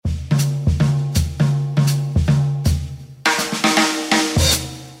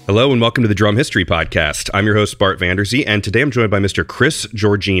Hello and welcome to the Drum History Podcast. I'm your host, Bart Vanderzee, and today I'm joined by Mr. Chris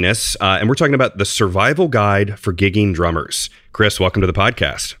Georginas, and we're talking about the survival guide for gigging drummers. Chris, welcome to the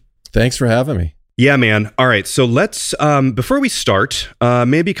podcast. Thanks for having me. Yeah, man. All right, so let's, before we start,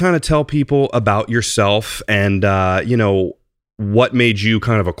 maybe kind of tell people about yourself and, what made you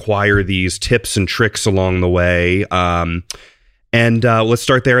kind of acquire these tips and tricks along the way. And let's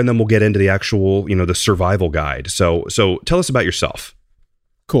start there, and then we'll get into the actual, the survival guide. So tell us about yourself.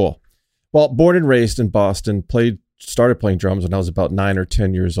 Cool. Well, born and raised in Boston, started playing drums when I was about 9 or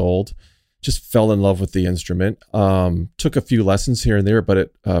 10 years old. Just fell in love with the instrument. Took a few lessons here and there, but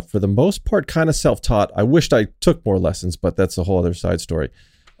it, for the most part, kind of self-taught. I wished I took more lessons, but that's a whole other side story.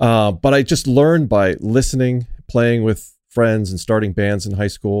 But I just learned by listening, playing with friends and starting bands in high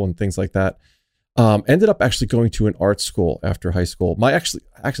school and things like that. Ended up actually going to an art school after high school. Actually,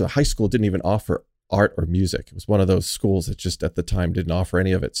 high school didn't even offer art or music. It was one of those schools that just at the time didn't offer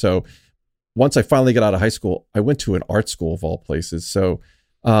any of it. So once I finally got out of high school, I went to an art school of all places. So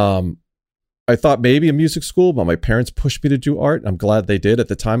I thought maybe a music school, but my parents pushed me to do art. I'm glad they did. At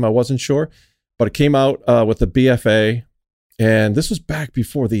the time, I wasn't sure, but it came out with a BFA. And this was back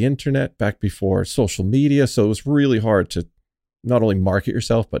before the internet, back before social media. So it was really hard to not only market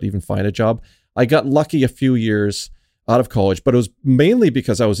yourself, but even find a job. I got lucky a few years out of college, but it was mainly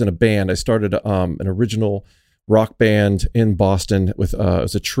because I was in a band. I started an original rock band in Boston with it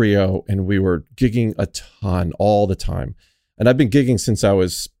was a trio, and we were gigging a ton all the time. And I've been gigging since I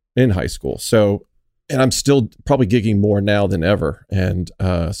was in high school. So, and I'm still probably gigging more now than ever. And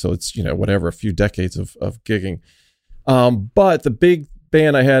so it's, a few decades of gigging. But the big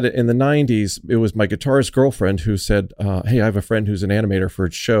band I had in the 90s, it was my guitarist girlfriend who said, hey, I have a friend who's an animator for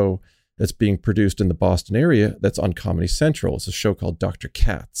a show that's being produced in the Boston area that's on Comedy Central. It's a show called Dr.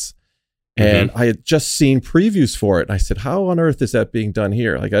 Katz. And I had just seen previews for it. And I said, how on earth is that being done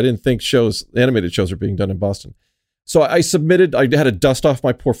here? Like, I didn't think animated shows are being done in Boston. So I submitted, I had to dust off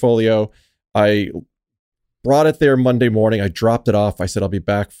my portfolio. I brought it there Monday morning. I dropped it off. I said, I'll be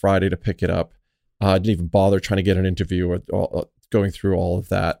back Friday to pick it up. I didn't even bother trying to get an interview or going through all of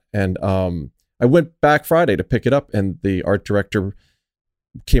that. And I went back Friday to pick it up, and the art director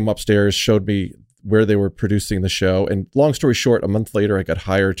came upstairs, showed me where they were producing the show. And long story short, a month later, I got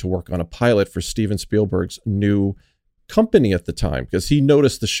hired to work on a pilot for Steven Spielberg's new company at the time, because he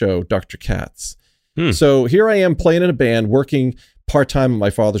noticed the show, Dr. Katz. So here I am playing in a band, working part-time at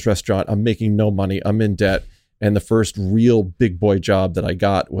my father's restaurant. I'm making no money. I'm in debt. And the first real big boy job that I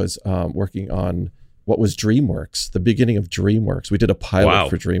got was working on what was DreamWorks, the beginning of DreamWorks. We did a pilot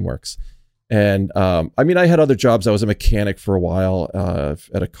for DreamWorks. And I had other jobs. I was a mechanic for a while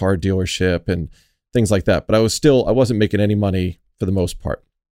at a car dealership and things like that. But I wasn't making any money for the most part.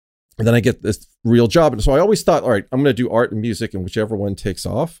 And then I get this real job. And so I always thought, all right, I'm going to do art and music, and whichever one takes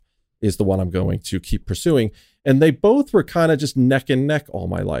off is the one I'm going to keep pursuing. And they both were kind of just neck and neck all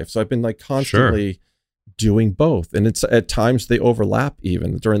my life. So I've been like constantly doing both. And it's at times they overlap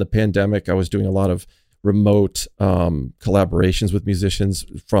even. During the pandemic, I was doing a lot of remote collaborations with musicians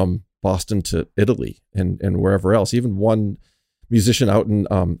from Boston to Italy and wherever else. Even one musician out in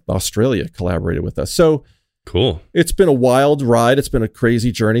Australia collaborated with us. So cool. It's been a wild ride. It's been a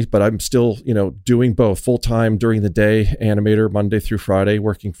crazy journey, but I'm still, doing both full time during the day, animator Monday through Friday,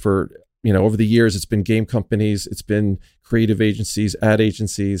 working for, over the years, it's been game companies, it's been creative agencies, ad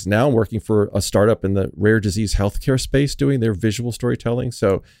agencies. Now I'm working for a startup in the rare disease healthcare space doing their visual storytelling.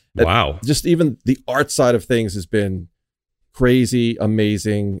 So just even the art side of things has been crazy,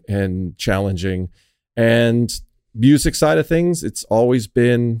 amazing, and challenging. And music side of things, it's always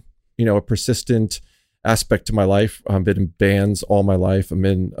been, a persistent aspect to my life. I've been in bands all my life. I'm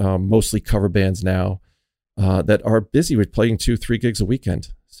in mostly cover bands now that are busy with playing 2-3 gigs a weekend.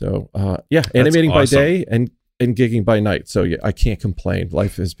 So animating by day and gigging by night. So yeah, I can't complain.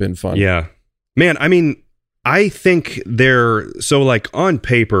 Life has been fun. Yeah, man. I think on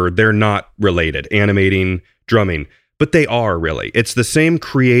paper, they're not related, animating, drumming, but they are really. It's the same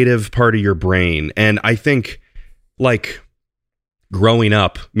creative part of your brain. And I think growing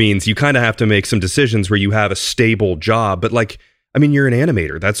up means you kind of have to make some decisions where you have a stable job, but you're an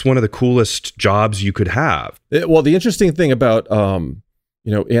animator. That's one of the coolest jobs you could have. Well, the interesting thing about,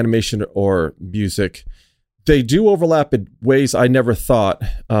 animation or music, they do overlap in ways I never thought.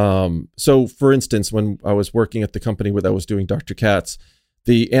 So for instance, when I was working at the company that was doing Dr. Katz,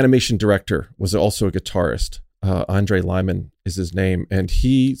 the animation director was also a guitarist. Andre Lyman is his name. And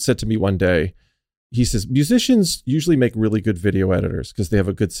he said to me one day, he says, musicians usually make really good video editors because they have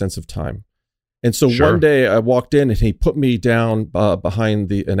a good sense of time. And so one day I walked in and he put me down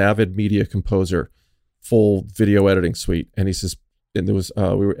behind an Avid Media Composer full video editing suite. And he says, and there was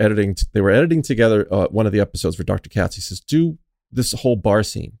we were editing. They were editing together one of the episodes for Dr. Katz. He says, "Do this whole bar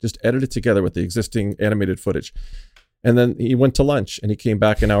scene. Just edit it together with the existing animated footage." And then he went to lunch, and he came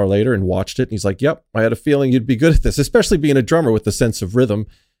back an hour later and watched it. And he's like, "Yep, I had a feeling you'd be good at this, especially being a drummer with the sense of rhythm."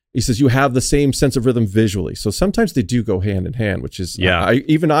 He says, "You have the same sense of rhythm visually." So sometimes they do go hand in hand, which is,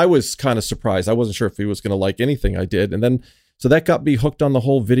 I was kind of surprised. I wasn't sure if he was going to like anything I did. And then, so that got me hooked on the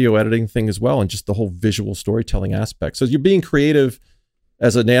whole video editing thing as well, and just the whole visual storytelling aspect. So you're being creative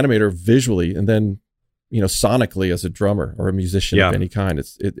as an animator visually, and then, sonically as a drummer or a musician of any kind.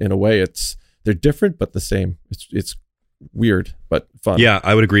 In a way, they're different, but the same. It's weird, but fun. Yeah,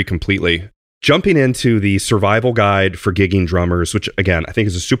 I would agree completely. Jumping into the survival guide for gigging drummers, which again, I think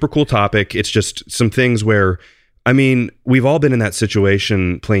is a super cool topic. It's just some things where, we've all been in that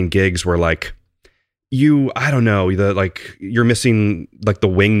situation playing gigs where you're missing the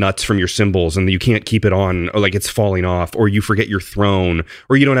wing nuts from your cymbals and you can't keep it on, or it's falling off, or you forget your throne,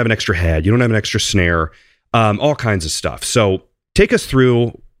 or you don't have an extra head, you don't have an extra snare, all kinds of stuff. So take us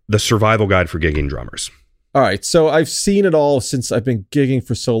through the survival guide for gigging drummers. All right, so I've seen it all since I've been gigging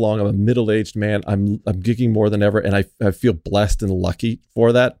for so long. I'm a middle-aged man. I'm gigging more than ever, and I feel blessed and lucky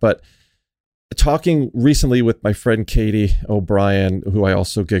for that. But talking recently with my friend Katie O'Brien, who I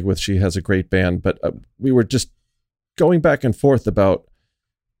also gig with, she has a great band, but we were just going back and forth about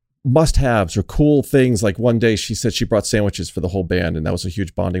must-haves or cool things. Like one day she said she brought sandwiches for the whole band, and that was a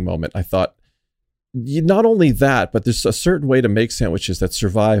huge bonding moment. I thought, not only that, but there's a certain way to make sandwiches that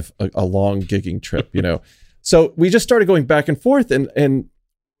survive a long gigging trip, So we just started going back and forth, and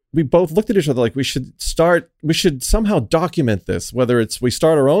we both looked at each other like we should somehow document this, whether it's we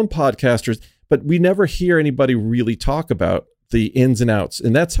start our own podcasters, but we never hear anybody really talk about the ins and outs.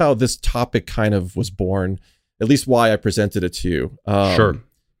 And that's how this topic kind of was born, at least why I presented it to you. Sure.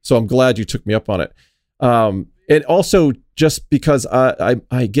 So I'm glad you took me up on it. And also just because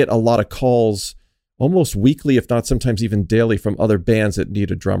I get a lot of calls almost weekly, if not sometimes even daily, from other bands that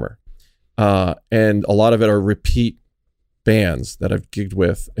need a drummer. And a lot of it are repeat bands that I've gigged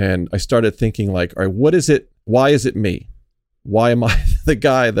with. And I started thinking all right, what is it? Why is it me? Why am I the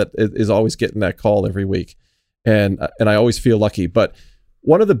guy that is always getting that call every week? And I always feel lucky. But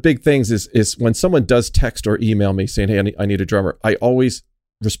one of the big things is when someone does text or email me saying, "Hey, I need a drummer," I always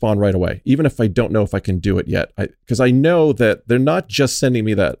respond right away, even if I don't know if I can do it yet. Because I know that they're not just sending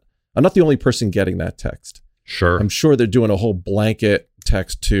me that. I'm not the only person getting that text. Sure. I'm sure they're doing a whole blanket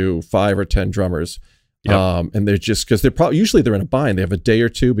text to 5 or 10 drummers. Yep. And they're just, because usually they're in a bind. They have a day or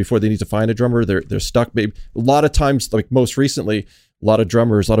two before they need to find a drummer. They're stuck. Maybe a lot of times, like most recently, a lot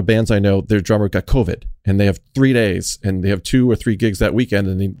of bands I know, their drummer got COVID and they have 3 days and they have 2 or 3 gigs that weekend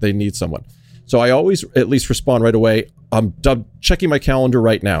and they need someone. So I always at least respond right away. I'm checking my calendar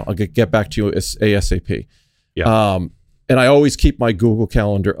right now. I'll get back to you ASAP. Yeah. And I always keep my Google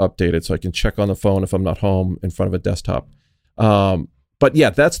Calendar updated so I can check on the phone if I'm not home in front of a desktop. But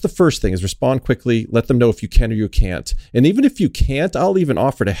yeah, that's the first thing, is respond quickly. Let them know if you can or you can't. And even if you can't, I'll even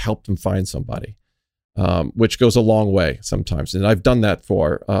offer to help them find somebody, which goes a long way sometimes. And I've done that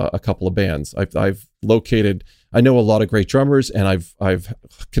for a couple of bands. I've located, I know a lot of great drummers, and I've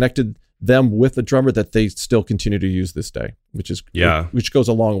connected them with a drummer that they still continue to use this day, which goes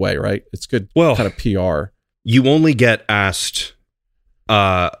a long way, right? It's good kind of PR. You only get asked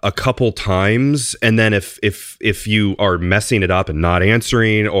a couple times, and then if you are messing it up and not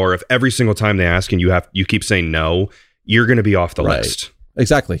answering, or if every single time they ask and you keep saying no, you're going to be off the list.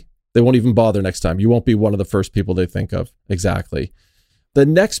 Exactly. They won't even bother next time. You won't be one of the first people they think of. Exactly. The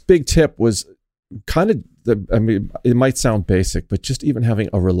next big tip was kind of, it might sound basic, but just even having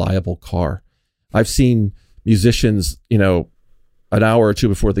a reliable car. I've seen musicians, an hour or two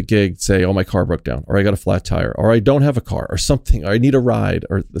before the gig say, "Oh, my car broke down," or "I got a flat tire," or "I don't have a car," or something, or "I need a ride,"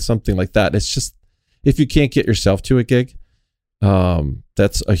 or something like that. It's just, if you can't get yourself to a gig,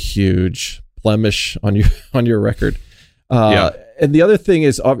 that's a huge blemish on your record. And the other thing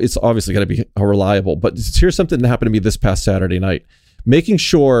is, it's obviously got to be reliable. But here's something that happened to me this past Saturday night: making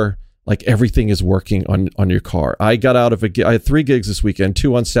sure everything is working on your car. I got out of I had 3 gigs this weekend,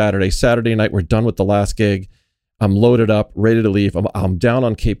 2 on Saturday. Saturday night, we're done with the last gig. I'm loaded up, ready to leave. I'm down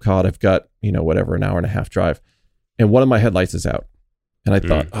on Cape Cod. I've got, an hour and a half drive, and one of my headlights is out. And I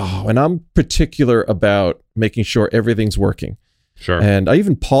thought, and I'm particular about making sure everything's working. Sure. And I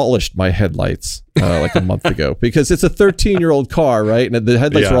even polished my headlights a month ago, because it's a 13-year-old car, right? And the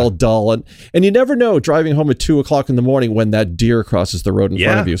headlights are all dull. And you never know driving home at 2:00 in the morning when that deer crosses the road in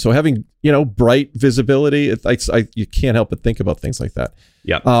front of you. So having, bright visibility, you can't help but think about things like that.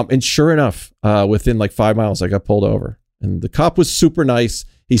 Yeah. And sure enough, within 5 miles, I got pulled over. And the cop was super nice.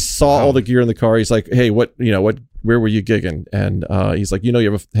 He saw all the gear in the car. He's like, "Hey, what where were you gigging? And he's like, you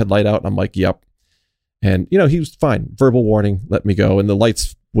have a headlight out? And I'm like, yep. And, he was fine. Verbal warning, let me go. And the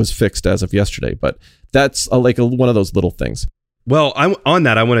lights was fixed as of yesterday. But that's one of those little things. Well, on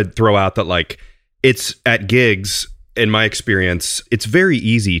that, I want to throw out that, like, it's at gigs, in my experience, it's very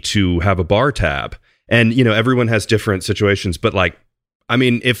easy to have a bar tab. And, everyone has different situations. But, like, I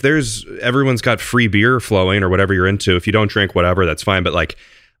mean, if everyone's got free beer flowing or whatever you're into, if you don't drink, whatever, that's fine. But, like,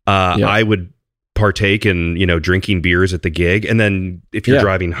 I would partake in, drinking beers at the gig. And then if you're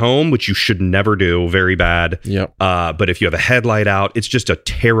driving home, which you should never do, very bad. Yep. But if you have a headlight out, it's just a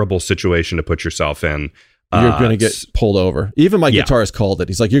terrible situation to put yourself in. You're going to get pulled over. Even my guitarist called it.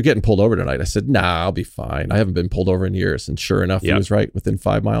 He's like, you're getting pulled over tonight. I said, nah, I'll be fine. I haven't been pulled over in years. And sure enough, he was right, within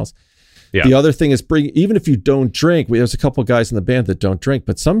 5 miles. Yeah. The other thing is even if you don't drink, there's a couple of guys in the band that don't drink,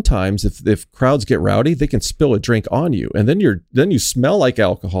 but sometimes if crowds get rowdy, they can spill a drink on you. And then you smell like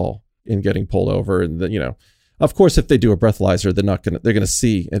alcohol in getting pulled over. And then, of course, if they do a breathalyzer, they're going to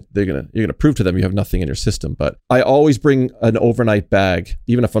see, you're going to prove to them you have nothing in your system. But I always bring an overnight bag,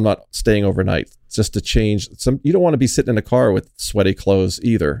 even if I'm not staying overnight, just to change you don't want to be sitting in a car with sweaty clothes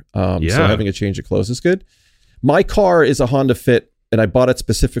either. So having a change of clothes is good. My car is a Honda Fit, and I bought it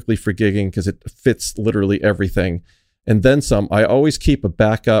specifically for gigging because it fits literally everything. And then some. I always keep a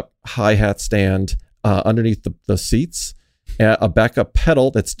backup hi-hat stand underneath the seats, a backup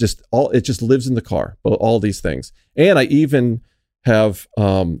pedal that's it just lives in the car, all these things. And I even have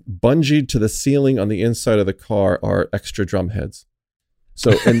bungeed to the ceiling on the inside of the car are extra drum heads.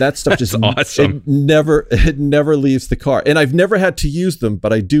 So, and that stuff just awesome. It never leaves the car. And I've never had to use them,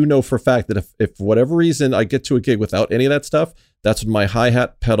 but I do know for a fact that if for whatever reason I get to a gig without any of that stuff, that's when my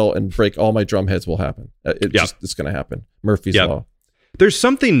hi-hat, pedal, and break all my drum heads will happen. It's going to happen. Murphy's Law. There's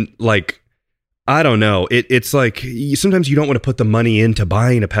something like, I don't know. It's like sometimes you don't want to put the money into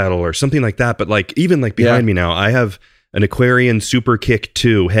buying a pedal or something like that. But like even like behind me now, I have an Aquarian Super Kick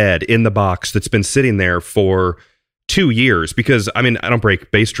 2 head in the box that's been sitting there for 2 years because I don't break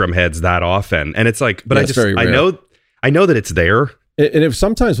bass drum heads that often. And it's like, but I know that it's there. And if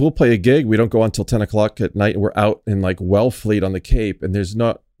sometimes we'll play a gig, we don't go until 10 o'clock at night. And we're out in like Wellfleet on the Cape, and there's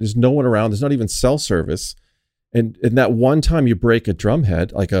no one around. There's not even cell service. And that one time you break a drum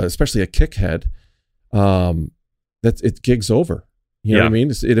head, like especially a kick head, it gig's over. You know what I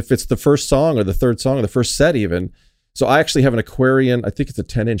mean? If it's the first song or the third song or the first set even. So I actually have an Aquarian, I think it's a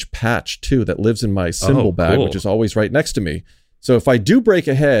 10-inch patch too, that lives in my cymbal bag, which is always right next to me. So if I do break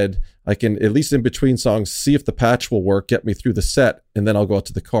a head, I can, at least in between songs, see if the patch will work, get me through the set, and then I'll go out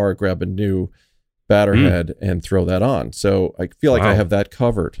to the car, grab a new batter head and throw that on. So I feel like I have that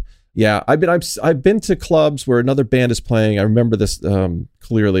covered. Yeah, I've been to clubs where another band is playing. I remember this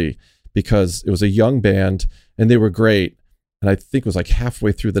clearly because it was a young band and they were great. And I think it was like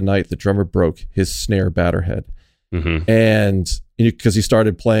halfway through the night, the drummer broke his snare batter head. Mm-hmm. And because he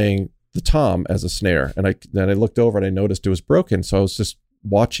started playing the tom as a snare, and then I looked over and I noticed it was broken. So I was just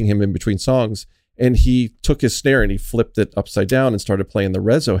watching him in between songs, and he took his snare and he flipped it upside down and started playing the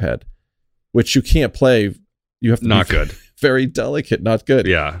rezo head, which you can't play. You have to not good, very delicate, not good.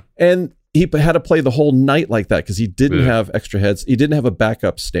 Yeah, and he had to play the whole night like that because he didn't have extra heads. He didn't have a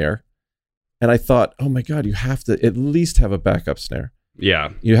backup snare, and I thought, oh my god, you have to at least have a backup snare. Yeah.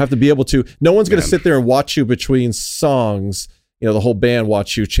 You have to be able to, no one's going to sit there and watch you between songs, the whole band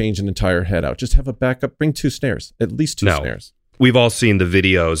watch you change an entire head out. Just have a backup, bring 2 snares, at least 2 snares. We've all seen the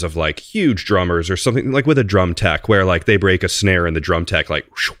videos of like huge drummers or something like with a drum tech where like they break a snare and the drum tech like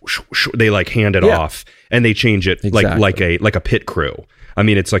they like hand it off and they change it like a pit crew. I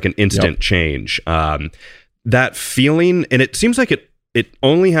mean, it's like an instant change. That feeling, and it seems like it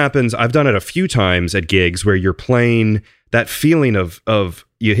only happens, I've done it a few times at gigs where you're playing, that feeling of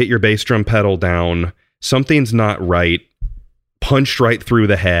you hit your bass drum pedal down, something's not right, punched right through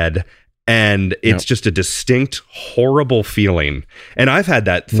the head, and it's just a distinct, horrible feeling. And I've had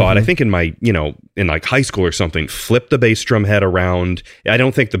that thought, I think in my, in like high school or something, flip the bass drum head around. I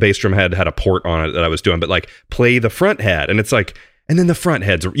don't think the bass drum head had a port on it that I was doing, but like play the front head. And it's like, and then the front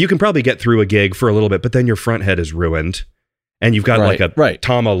heads, you can probably get through a gig for a little bit, but then your front head is ruined. And you've got like a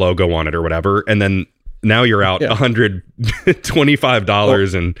Tama logo on it or whatever. And then now you're out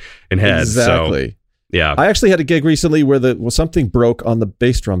 $125 in heads. Exactly. So, yeah. I actually had a gig recently where something broke on the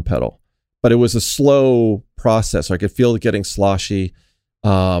bass drum pedal, but it was a slow process. So I could feel it getting sloshy.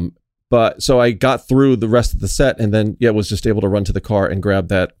 But so I got through the rest of the set and then was just able to run to the car and grab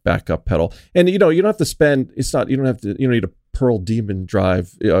that backup pedal. And you don't have to spend, you don't need a Pearl Demon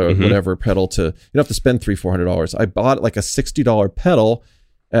Drive or whatever pedal you don't have to spend $300-400. I bought like a $60 pedal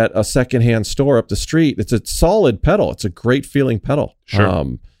at a secondhand store up the street. It's a solid pedal. It's a great feeling pedal.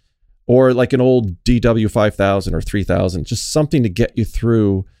 Sure. or like an old DW 5000 or 3000, just something to get you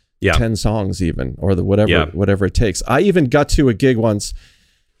through 10 songs even, or the whatever it takes. I even got to a gig once.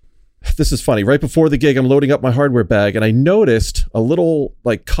 This is funny. Right before the gig, I'm loading up my hardware bag, and I noticed a little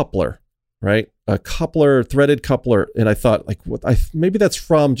like coupler, right? A coupler, threaded coupler, and I thought like, maybe that's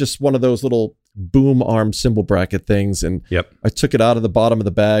from just one of those little boom arm cymbal bracket things. And I took it out of the bottom of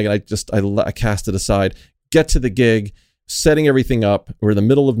the bag, and I cast it aside. Get to the gig, setting everything up. We're in the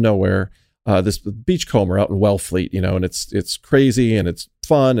middle of nowhere. This Beachcomber out in Wellfleet, and it's crazy and it's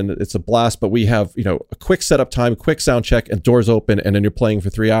fun and it's a blast, but we have, a quick setup time, quick sound check, and doors open, and then you're playing for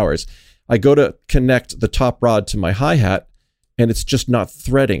 3 hours. I go to connect the top rod to my hi-hat, and it's just not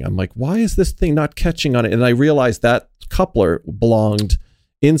threading. I'm like, why is this thing not catching on it? And I realized that coupler belonged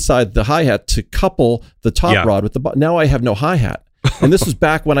inside the hi-hat to couple the top rod with the bottom. Now I have no hi-hat. And this was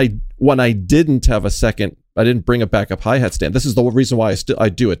back when I didn't have I didn't bring a backup hi-hat stand. This is the reason why I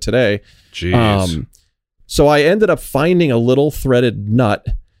do it today. Jeez. So I ended up finding a little threaded nut,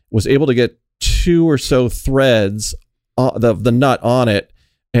 was able to get 2 or so threads, the nut on it,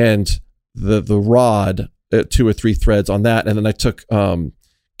 and the rod, 2 or 3 threads on that. And then I took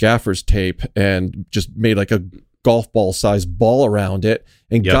gaffer's tape and just made like a golf ball size ball around it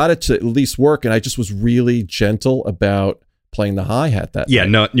and got it to at least work. And I just was really gentle about playing the hi-hat that night.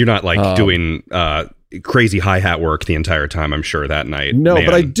 No, you're not like doing crazy hi-hat work the entire time, I'm sure, that night. No, man.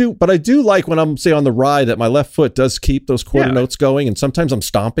 but I do like when I'm, say, on the ride, that my left foot does keep those quarter notes going, and sometimes I'm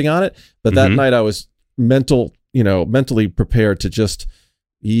stomping on it. But that night I was mentally prepared to just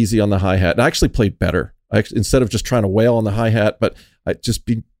easy on the hi-hat. And I actually played better. Instead of just trying to wail on the hi-hat, but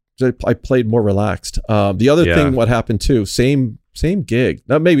I played more relaxed. The other thing, what happened too, same gig,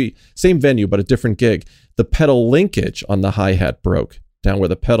 not maybe same venue, but a different gig. The pedal linkage on the hi-hat broke down where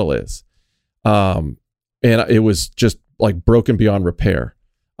the pedal is. And it was just like broken beyond repair.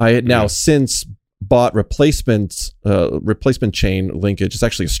 I had now since bought replacement chain linkage. It's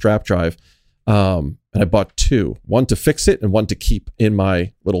actually a strap drive. And I bought 2, one to fix it and one to keep in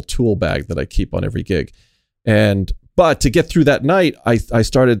my little tool bag that I keep on every gig. But to get through that night, I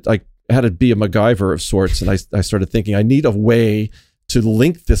had to be a MacGyver of sorts. And I started thinking I need a way to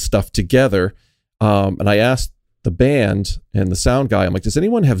link this stuff together. And I asked the band and the sound guy, I'm like, does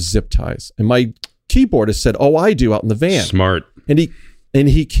anyone have zip ties? And my keyboardist said, oh, I do, out in the van. Smart. And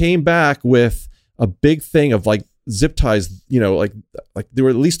he came back with a big thing of like zip ties, like they were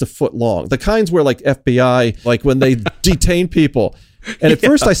at least a foot long. The kinds where like FBI, like when they detain people. And at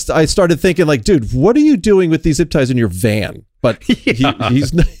first I started thinking like, dude, what are you doing with these zip ties in your van? But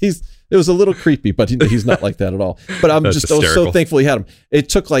he's it was a little creepy, but he's not like that at all. But I was so thankful he had them. It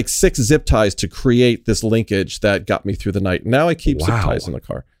took like 6 zip ties to create this linkage that got me through the night. Now I keep zip ties in the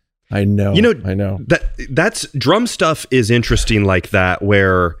car. I know. I know. That's drum stuff is interesting like that,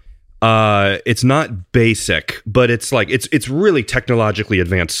 where it's not basic, but it's like it's really technologically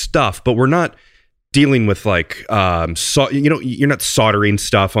advanced stuff, but we're not dealing with like you're not soldering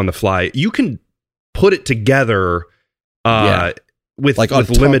stuff on the fly. You can put it together with like with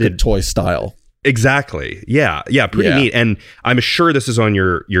limited toy style. Exactly. Yeah. Pretty neat. And I'm sure this is on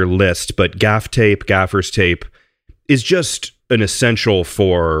your list, but gaffer's tape is just an essential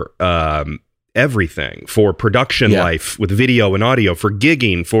for everything, for production life with video and audio, for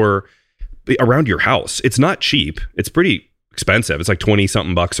gigging, for around your house. It's not cheap. It's pretty expensive. It's like 20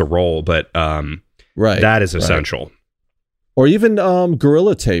 something bucks a roll, but that is essential. Right. Or even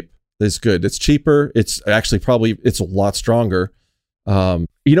Gorilla tape is good. It's cheaper. It's actually it's a lot stronger.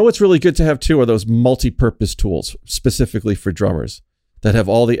 What's really good to have too are those multi-purpose tools specifically for drummers that have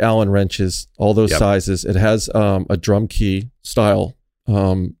all the Allen wrenches, all those sizes. It has a drum key style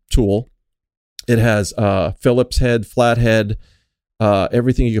tool. It has Phillips head, flathead,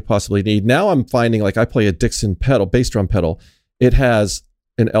 everything you could possibly need. Now I'm finding, like, I play a Dixon pedal, bass drum pedal. It has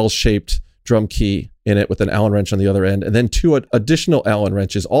an L-shaped drum key in it with an Allen wrench on the other end, and then 2 additional Allen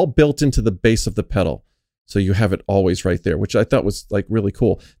wrenches all built into the base of the pedal. So you have it always right there, which I thought was like really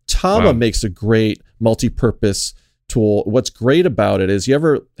cool. Tama makes a great multi-purpose tool. What's great about it is, you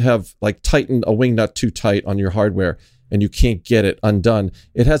ever have like tightened a wing nut too tight on your hardware and you can't get it undone?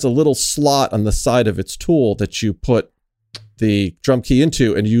 It has a little slot on the side of its tool that you put the drum key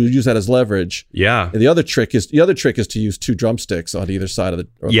into, and you use that as leverage. Yeah. And the other trick is to use 2 drumsticks on either side of the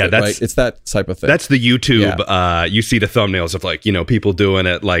right? It's that type of thing. That's the YouTube. You see the thumbnails of like, people doing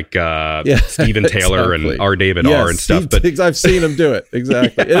it like Steven Taylor and R. David R. and stuff. But I've seen him do it.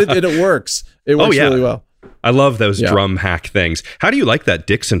 Exactly. and it works. It works really well. I love those drum hack things. How do you like that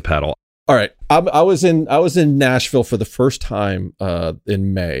Dixon pedal? All right. I was in Nashville for the first time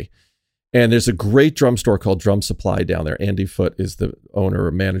in May. And there's a great drum store called Drum Supply down there. Andy Foote is the owner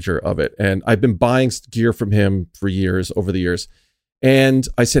or manager of it. And I've been buying gear from him for years, over the years. And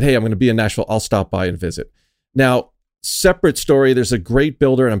I said, hey, I'm going to be in Nashville. I'll stop by and visit. Now, separate story. There's a great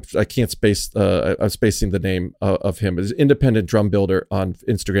builder, and I'm spacing the name of him. It's an independent drum builder on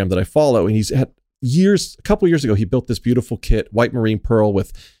Instagram that I follow. And he's had a couple years ago, he built this beautiful kit, white marine pearl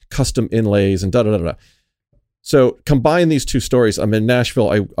with custom inlays and da-da-da-da. So combine these two stories. I'm in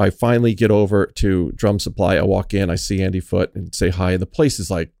Nashville. I finally get over to Drum Supply. I walk in, I see Andy Foote and say hi. The place is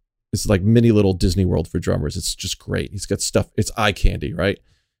like, it's like mini little Disney World for drummers. It's just great. He's got stuff. It's eye candy, right?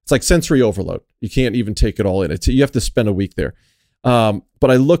 It's like sensory overload. You can't even take it all in. You have to spend a week there. But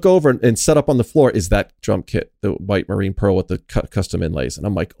I look over and set up on the floor is that drum kit, the white marine pearl with the custom inlays. And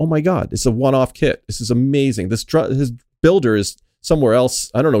I'm like, oh my God, it's a one-off kit. This is amazing. His builder is somewhere else.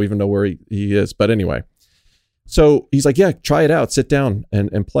 I don't even know where he is, but anyway. So he's like, yeah, try it out. Sit down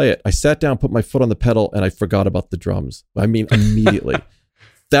and play it. I sat down, put my foot on the pedal, and I forgot about the drums. I mean, immediately.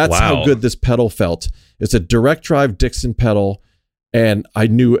 That's how good this pedal felt. It's a direct drive Dixon pedal. And I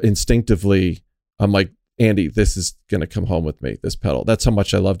knew instinctively, I'm like, Andy, this is going to come home with me, this pedal. That's how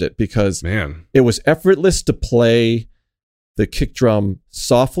much I loved it because it was effortless to play the kick drum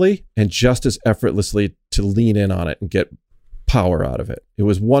softly and just as effortlessly to lean in on it and get power out of it. It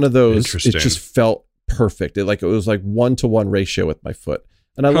was one of those, it just felt perfect. It was like 1-to-1 ratio with my foot.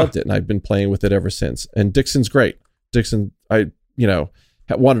 And I loved it. And I've been playing with it ever since. And Dixon's great. Dixon, I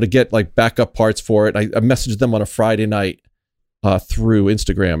wanted to get like backup parts for it. I messaged them on a Friday night through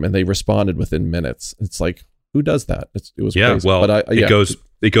Instagram, and they responded within minutes. It's like, who does that? It was crazy. Well, but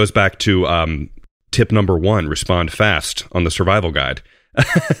it goes back to tip number 1: respond fast on the survival guide.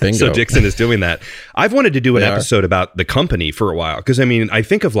 So Dixon is doing that. I've wanted to do an episode about the company for a while because I mean, I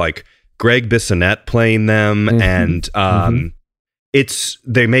think of like Greg Bissonette playing them, and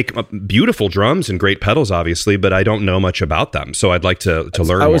they make beautiful drums and great pedals, obviously, but I don't know much about them, so I'd like to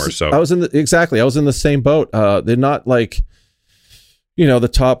learn more. So I was in the same boat. They're not like, the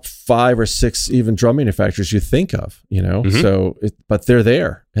top 5 or 6 even drum manufacturers you think of, so but they're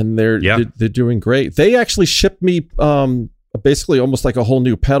there and they're doing great. They actually shipped me basically almost like a whole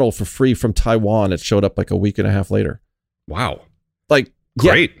new pedal for free from Taiwan. It showed up like a week and a half later. Wow. Like,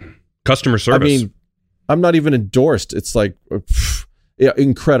 great customer service. I mean, I'm not even endorsed. It's like,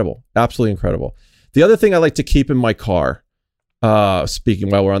 incredible. Absolutely incredible. The other thing I like to keep in my car, speaking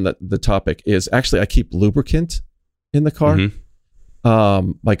while we're on the topic, is actually I keep lubricant in the car.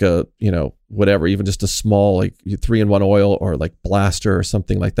 Like a, whatever, even just a small, like 3-in-1 oil or like Blaster or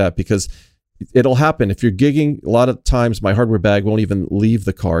something like that, because it'll happen. If you're gigging, a lot of times my hardware bag won't even leave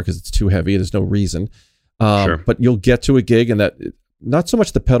the car because it's too heavy. There's no reason. But you'll get to a gig and that, not so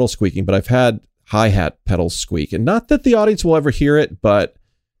much the pedal squeaking, but I've had hi-hat pedals squeak, and not that the audience will ever hear it, but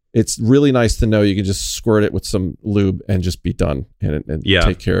it's really nice to know you can just squirt it with some lube and just be done and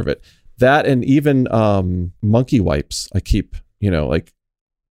take care of it. That, and even monkey wipes I keep, like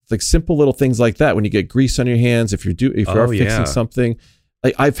simple little things like that. When you get grease on your hands, if you are fixing something,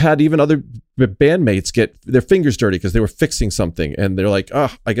 like I've had even other bandmates get their fingers dirty because they were fixing something, and they're like,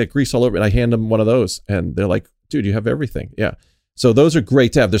 I got grease all over, and I hand them one of those, and they're like, dude, you have everything. Yeah. So those are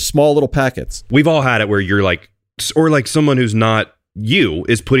great to have. They're small little packets. We've all had it where you're like, or like someone who's not you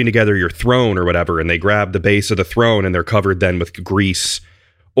is putting together your throne or whatever, and they grab the base of the throne and they're covered then with grease.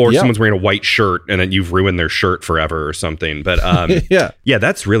 Or someone's wearing a white shirt and then you've ruined their shirt forever or something. But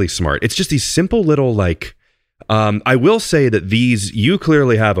that's really smart. It's just these simple little like, I will say that you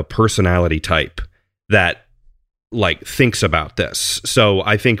clearly have a personality type that like thinks about this. So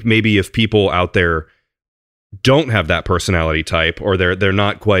I think maybe if people out there don't have that personality type, or they're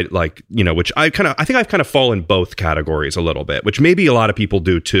not quite like, which I think I've kind of fall in both categories a little bit, which maybe a lot of people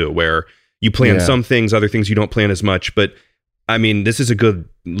do too, where you plan some things, other things you don't plan as much. But I mean, this is a good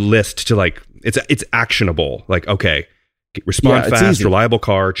list to like, it's actionable. Like, okay, respond fast, reliable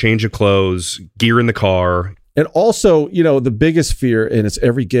car, change of clothes, gear in the car. And also, the biggest fear, and it's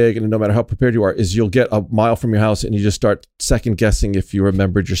every gig, and no matter how prepared you are, is you'll get a mile from your house and you just start second guessing if you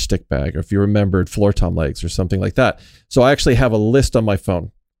remembered your stick bag or if you remembered floor tom legs or something like that. So I actually have a list on my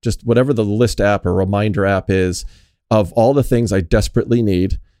phone, just whatever the list app or reminder app is, of all the things I desperately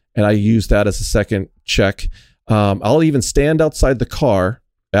need. And I use that as a second check. I'll even stand outside the car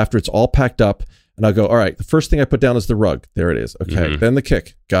after it's all packed up, and I'll go, all right, the first thing I put down is the rug. There it is. Okay. Then the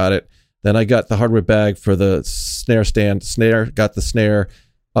kick. Got it. Then I got the hardware bag for the snare stand. Got the snare.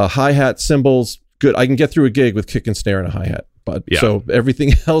 Hi-hat, cymbals. Good. I can get through a gig with kick and snare and a hi-hat. But so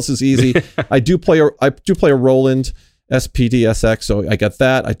everything else is easy. I do play a Roland SPD SX, so I got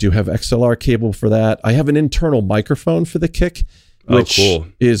that. I do have XLR cable for that. I have an internal microphone for the kick, which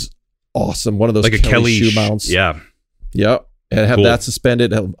is awesome. One of those like a Kelly shoe mounts. Yeah. Yep. And have Cool. that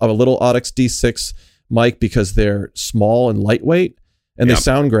suspended. A little Audix D6 mic because they're small and lightweight and they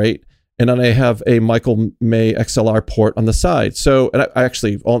sound great. And then I have a Michael May XLR port on the side. So, and I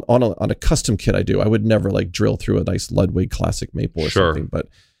actually on a custom kit I would never like drill through a nice Ludwig classic maple or something, but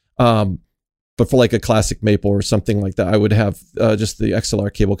for like a classic maple or something like that, I would have just the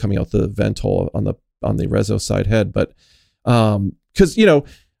XLR cable coming out the vent hole on the Rezo side head. But because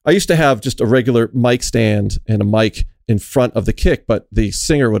I used to have just a regular mic stand and a mic in front of the kick, but the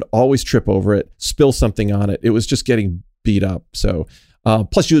singer would always trip over it, spill something on it. It was just getting beat up. So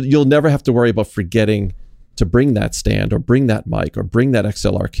plus you'll never have to worry about forgetting to bring that stand or bring that mic or bring that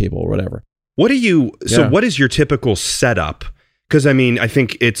XLR cable or whatever. What is your typical setup? Because I mean, I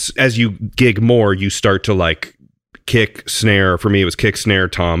think it's as you gig more, you start to like kick, snare. For me, it was kick, snare,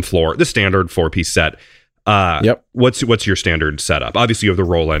 tom, floor, the standard 4-piece set. Yep. What's your standard setup? Obviously, you have the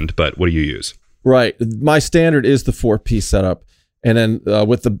Roland, but what do you use? Right. My standard is the 4-piece setup. And then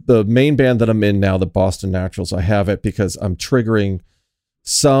with the main band that I'm in now, the Boston Naturals, I have it because I'm triggering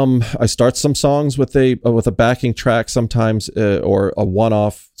I start some songs with a backing track sometimes, or a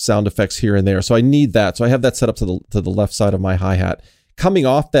one-off sound effects here and there. So I need that. So I have that set up to the left side of my hi-hat. Coming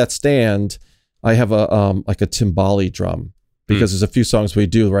off that stand, I have a like a timbali drum because there's a few songs we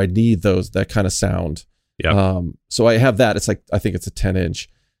do where I need that kind of sound. Yeah. So I have that. It's like, I think it's a 10-inch.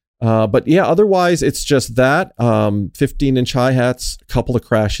 But yeah, otherwise it's just that 15-inch hi-hats, a couple of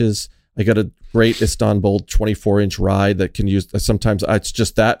crashes. I got a great Istanbul 24-inch ride that can use. Sometimes it's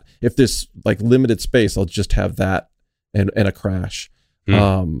just that if there's like limited space, I'll just have that and a crash.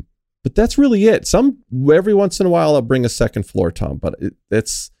 But that's really it. Every once in a while I'll bring a second floor tom, but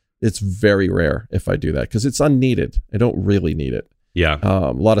it's very rare if I do that because it's unneeded. I don't really need it. Yeah.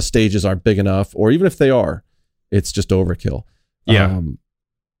 A lot of stages aren't big enough, or even if they are, it's just overkill. Yeah.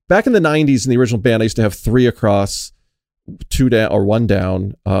 Back in the 90s in the original band, I used to have 3 across, 2 down or 1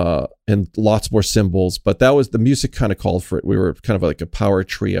 down, and lots more cymbals, but that was the music kind of called for it. We were kind of like a power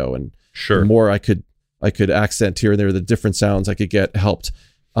trio, and the more I could accent here and there, the different sounds I could get helped.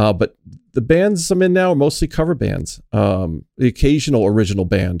 But the bands I'm in now are mostly cover bands, the occasional original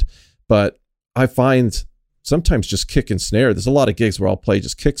band, but I find sometimes just kick and snare. There's a lot of gigs where I'll play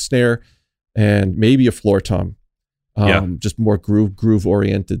just kick, snare, and maybe a floor tom. Just more groove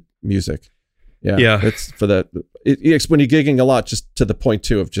oriented music. Yeah. It's for that. It's when you're gigging a lot, just to the point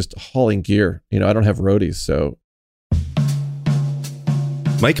too of just hauling gear. I don't have roadies, so.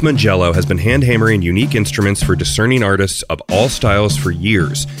 Mike Mangello has been hand-hammering unique instruments for discerning artists of all styles for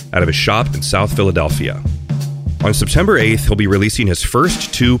years out of his shop in South Philadelphia. On September 8th, he'll be releasing his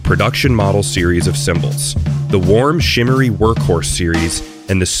first 2 production model series of cymbals, the warm, shimmery Workhorse series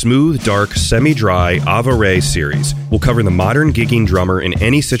and the smooth, dark, semi-dry Ava Ray series will cover the modern gigging drummer in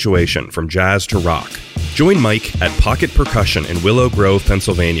any situation from jazz to rock. Join Mike at Pocket Percussion in Willow Grove,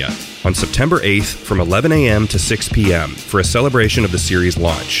 Pennsylvania on September 8th from 11 a.m. to 6 p.m. for a celebration of the series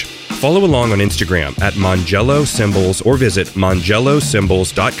launch. Follow along on Instagram at Mangello Cymbals or visit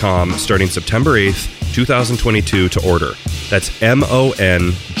mangellocymbals.com starting September 8th, 2022 to order. That's MONGIELLO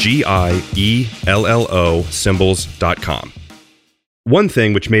cymbals.com. One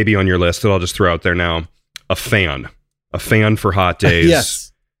thing which may be on your list that I'll just throw out there now, a fan for hot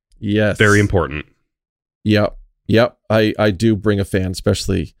days. Yes. Very important. Yep. I do bring a fan,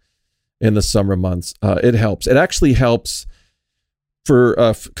 especially in the summer months. It helps. It actually helps. For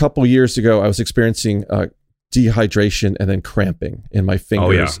a couple years ago, I was experiencing dehydration and then cramping in my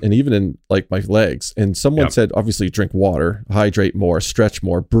fingers and even in like my legs. And someone said, obviously drink water, hydrate more, stretch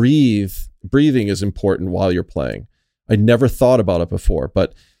more, breathe. Breathing is important while you're playing. I never thought about it before,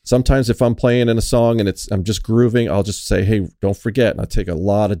 but sometimes if I'm playing in a song and I'm just grooving, I'll just say, hey, don't forget. And I take a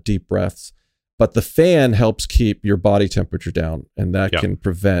lot of deep breaths. But the fan helps keep your body temperature down, and that can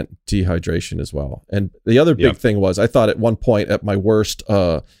prevent dehydration as well. And the other big thing was, I thought at one point at my worst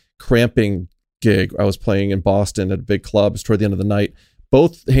cramping gig, I was playing in Boston at a big club. It was toward the end of the night.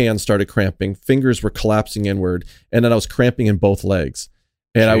 Both hands started cramping, fingers were collapsing inward, and then I was cramping in both legs.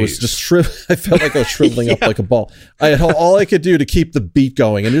 And I was just I felt like I was shriveling up like a ball. I had all I could do to keep the beat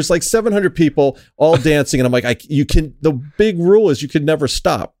going. And there's like 700 people all dancing. And I'm like, the big rule is you can never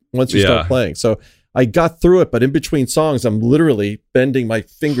stop once you start playing. So I got through it, but in between songs, I'm literally bending my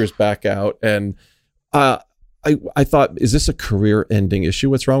fingers back out. And I thought, is this a career-ending issue?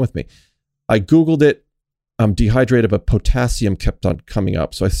 What's wrong with me? I Googled it. I'm dehydrated, but potassium kept on coming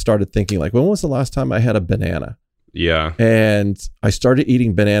up. So I started thinking, like, when was the last time I had a banana? Yeah. And I started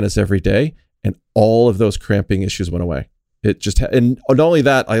eating bananas every day, and all of those cramping issues went away. It just and not only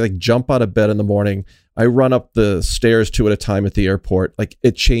that, I like jump out of bed in the morning. I run up the stairs 2 at a time at the airport. Like,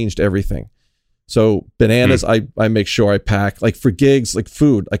 it changed everything. So bananas, I make sure I pack, like for gigs, like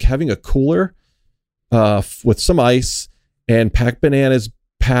food, like having a cooler with some ice, and pack bananas,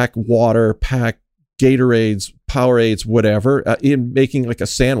 pack water, pack Gatorades, Powerades, whatever, in making like a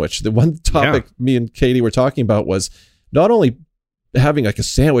sandwich. The one topic me and Katie were talking about was not only having like a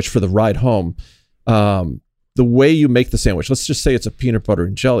sandwich for the ride home, the way you make the sandwich. Let's just say it's a peanut butter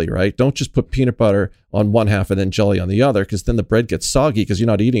and jelly, right? Don't just put peanut butter on one half and then jelly on the other, because then the bread gets soggy because you're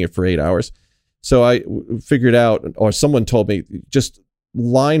not eating it for 8 hours. So I figured out, or someone told me, just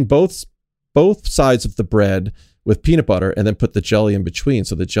line both sides of the bread with peanut butter and then put the jelly in between,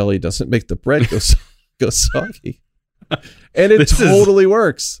 so the jelly doesn't make the bread go soggy. And it totally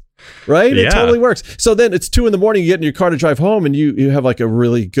works, right? It totally works. So then it's 2 a.m, you get in your car to drive home, and you have like a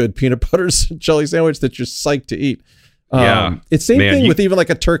really good peanut butter jelly sandwich that you're psyched to eat. It's same thing with even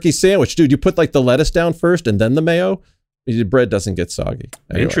like a turkey sandwich, dude. You put like the lettuce down first and then the mayo. The bread doesn't get soggy.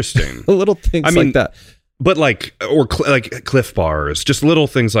 Anyway, interesting. Little things like that. But like, or like Cliff Bars, just little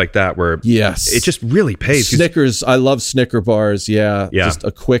things like that where it just really pays. Snickers, I love Snicker bars. Yeah. Just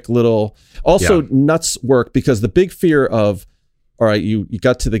a quick little. Also, nuts work, because the big fear of, all right, you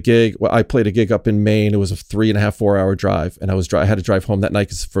got to the gig. Well, I played a gig up in Maine. It was a 3.5, 4 hour drive, and I had to drive home that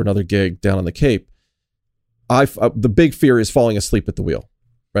night for another gig down on the Cape. The big fear is falling asleep at the wheel,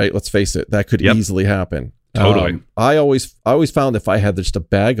 right? Let's face it, that could easily happen. Totally. I always found if I had just a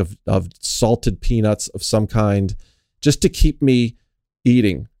bag of salted peanuts of some kind, just to keep me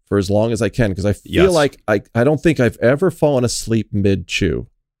eating for as long as I can, because I feel like I don't think I've ever fallen asleep mid chew.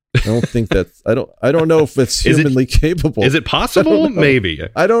 I don't think that's, I don't know if it's humanly capable. Is it possible? Maybe.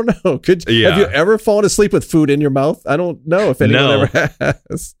 I don't know. Have you ever fallen asleep with food in your mouth? I don't know if anyone ever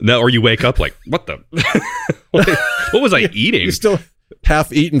has. No, or you wake up like, what the, what was I eating? You still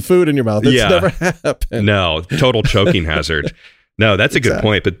half-eaten food in your mouth. It's never happened. No, total choking hazard. No, that's a good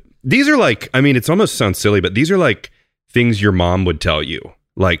point. But these are like, I mean, it almost sounds silly, but these are like things your mom would tell you,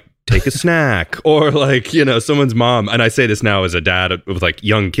 like take a snack, or like, someone's mom. And I say this now as a dad with like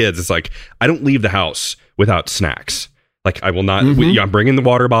young kids. It's like, I don't leave the house without snacks. Like, I will not, I'm bringing the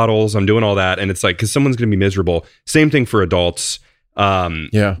water bottles, I'm doing all that. And it's like, because someone's going to be miserable. Same thing for adults.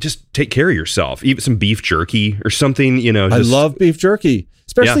 Just take care of yourself. Eat some beef jerky or something, I love beef jerky,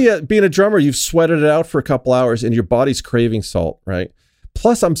 especially being a drummer. You've sweated it out for a couple hours and your body's craving salt, right?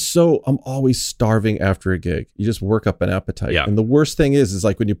 Plus, I'm always starving after a gig. You just work up an appetite. And the worst thing is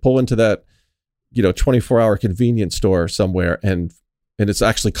like when you pull into that, 24-hour convenience store somewhere and it's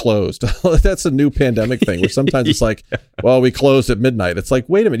actually closed. That's a new pandemic thing where sometimes it's like, well, we closed at midnight. It's like,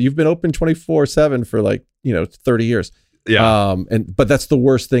 wait a minute, you've been open 24/7 for like, 30 years. But that's the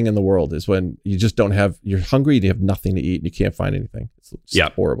worst thing in the world, is when you just you're hungry and you have nothing to eat and you can't find anything. It's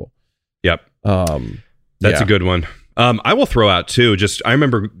horrible. Yep. That's a good one. I will throw out too, I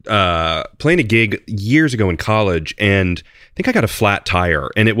remember playing a gig years ago in college, and I think I got a flat tire,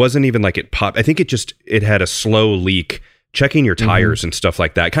 and it wasn't even like it popped. I think it had a slow leak. Checking your tires and stuff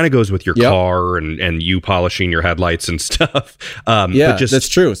like that kind of goes with your car and you polishing your headlights and stuff. But that's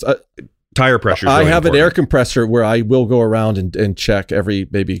true. Tire pressure. I have an air compressor where I will go around and check every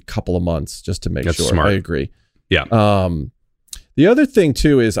maybe couple of months just to make sure. Smart. I agree. Yeah. The other thing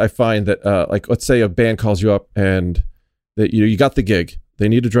too is I find that like, let's say a band calls you up and that you got the gig. They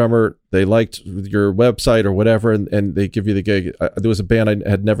need a drummer. They liked your website or whatever, and they give you the gig. There was a band I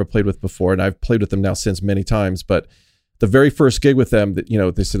had never played with before, and I've played with them now since many times. But the very first gig with them, that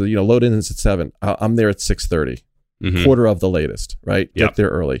they said, load in at 7. I'm there at 6:30, quarter of the latest, right? Get there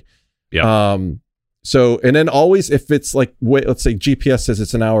early. Yeah. So, and then always, if it's like, let's say GPS says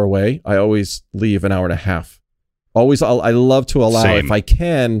it's an hour away, I always leave an hour and a half. Always, I love to allow, if I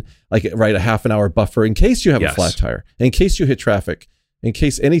can, like write a half an hour buffer in case you have a flat tire, in case you hit traffic, in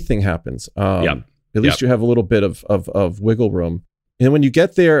case anything happens. At least you have a little bit of wiggle room. And when you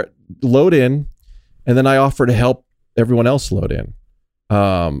get there, load in, and then I offer to help everyone else load in.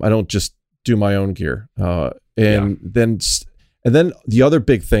 I don't just do my own gear. Then the other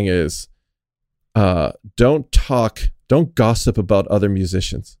big thing is, don't gossip about other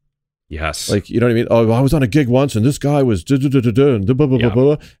musicians. Yes. Like, you know what I mean? Oh, I was on a gig once and this guy was and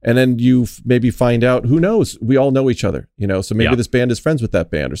then you maybe find out, who knows? We all know each other, so maybe this band is friends with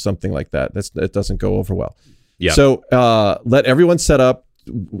that band or something like that. It doesn't go over well. Yeah. So, let everyone set up.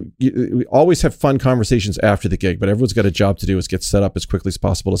 We always have fun conversations after the gig, but everyone's got a job to do, is get set up as quickly as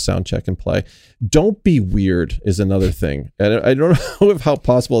possible to sound check and play. Don't be weird is another thing. And I don't know how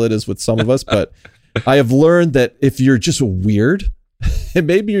possible it is with some of us, but I have learned that if you're just weird, and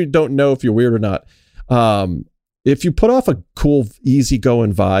maybe you don't know if you're weird or not, if you put off a cool,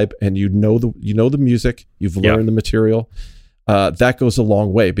 easygoing vibe and you know the music, you've learned the material, that goes a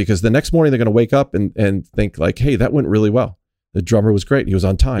long way, because the next morning they're going to wake up and think like, hey, that went really well. The drummer was great. He was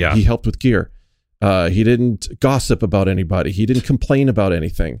on time. Yeah. He helped with gear. He didn't gossip about anybody. He didn't complain about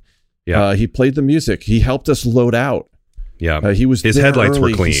anything. Yeah. He played the music. He helped us load out. Yeah. He was his there headlights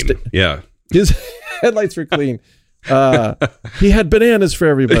early. were clean. Yeah. His headlights were clean. He had bananas for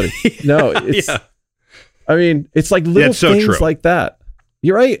everybody. No, it's, I mean, it's like little things like that.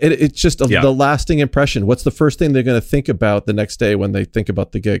 You're right. It's just the lasting impression. What's the first thing they're going to think about the next day when they think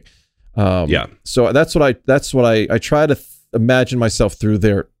about the gig? So that's what I try to imagine myself through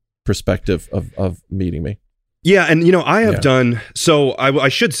their perspective of meeting me. Yeah. And, you know, I have done, so I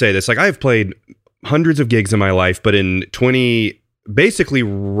should say this, like I have played hundreds of gigs in my life, but in basically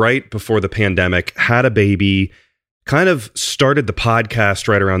right before the pandemic, had a baby, kind of started the podcast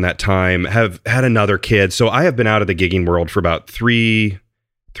right around that time, have had another kid. So I have been out of the gigging world for about three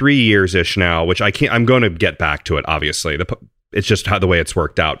years-ish now, which I'm going to get back to it, obviously. It's just the way it's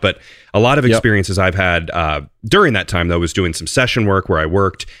worked out. But a lot of experiences I've had during that time, though, was doing some session work where I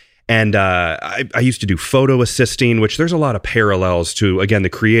worked. And I used to do photo assisting, which there's a lot of parallels to, again, the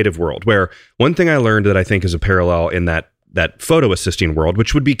creative world, where one thing I learned that I think is a parallel in that photo assisting world,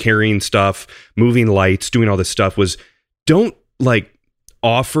 which would be carrying stuff, moving lights, doing all this stuff, was don't like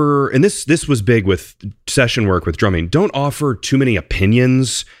offer, and this was big with session work with drumming, don't offer too many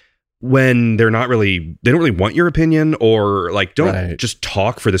opinions when they don't really want your opinion, or like don't just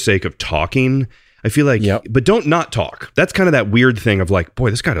talk for the sake of talking. I feel like, but don't not talk. That's kind of that weird thing of like, boy,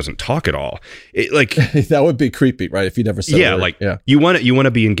 this guy doesn't talk at all. Like that would be creepy, right? If you never said a word. You want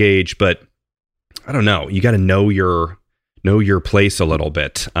to be engaged, but I don't know. You got to know your place a little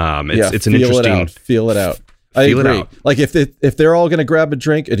bit. It's an interesting feel it out. I agree. Like if they're all going to grab a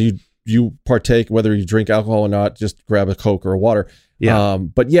drink and you partake, whether you drink alcohol or not, just grab a Coke or a water. Yeah.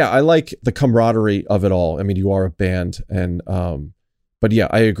 But yeah, I like the camaraderie of it all. I mean, you are a band, and but yeah,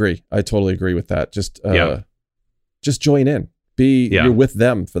 I agree. I totally agree with that. Just join in. You're with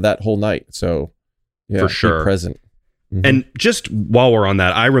them for that whole night. So for sure, be present. Mm-hmm. And just while we're on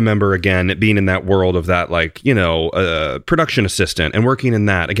that, I remember again being in that world of that, like, you know, production assistant and working in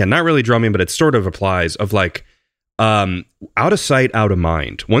that. Again, not really drumming, but it sort of applies of like out of sight, out of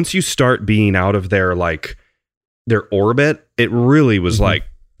mind. Once you start being out of their orbit, it really was like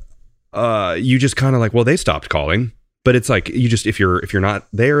you just kind of like, well, they stopped calling. But it's like you just if you're not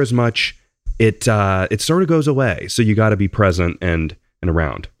there as much, it sort of goes away. So you got to be present and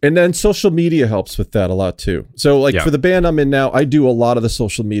around. And then social media helps with that a lot too. So like for the band I'm in now, I do a lot of the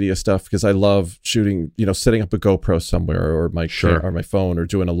social media stuff because I love shooting, you know, setting up a GoPro somewhere or my phone or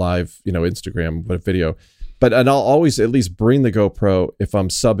doing a live, you know, Instagram video. And I'll always at least bring the GoPro if I'm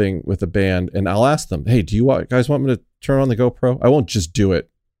subbing with a band, and I'll ask them, hey, do you guys want me to turn on the GoPro? I won't just do it.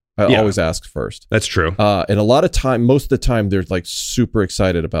 I always ask most of the time, they're like super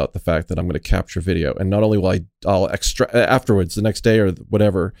excited about the fact that I'm going to capture video. And not only will I'll extract afterwards, the next day or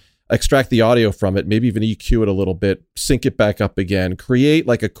whatever, extract the audio from it, maybe even EQ it a little bit, sync it back up again, create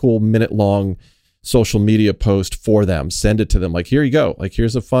like a cool minute-long social media post for them, send it to them. Like, here you go. Like,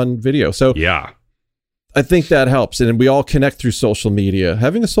 here's a fun video. So I think that helps. And we all connect through social media.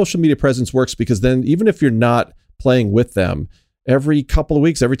 Having a social media presence works because then even if you're not playing with them, every couple of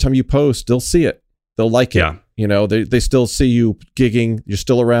weeks, every time you post, they'll see it. They'll like it. Yeah. You know, they still see you gigging. You're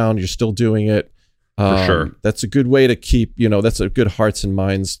still around. You're still doing it. For sure. That's a good way to keep, you know, that's a good hearts and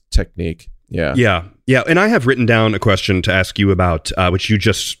minds technique. Yeah. Yeah. Yeah. And I have written down a question to ask you about, which you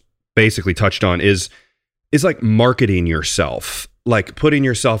just basically touched on, is like marketing yourself, like putting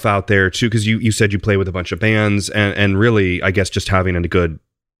yourself out there too. Cause you said you play with a bunch of bands and really, I guess, just having a good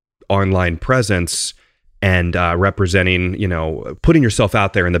online presence and representing, you know, putting yourself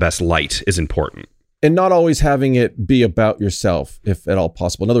out there in the best light is important. And not always having it be about yourself, if at all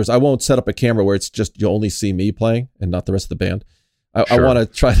possible. In other words, I won't set up a camera where it's just you only see me playing and not the rest of the band. I want to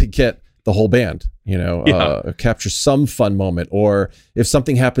try to get the whole band, you know, capture some fun moment, or if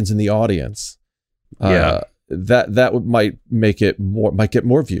something happens in the audience, that might get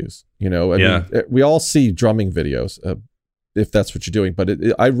more views. You know, I mean, we all see drumming videos if that's what you're doing, but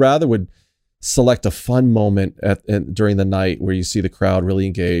I rather would select a fun moment during the night where you see the crowd really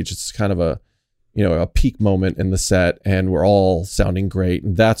engage. It's kind of a peak moment in the set, and we're all sounding great,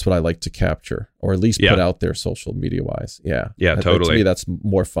 and that's what I like to capture, or at least put out there social media wise. Yeah, totally. To me, that's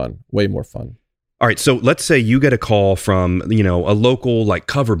more fun, way more fun. All right, so let's say you get a call from, you know, a local like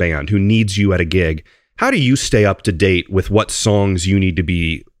cover band who needs you at a gig. How do you stay up to date with what songs you need to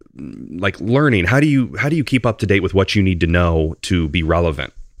be like learning? How do you keep up to date with what you need to know to be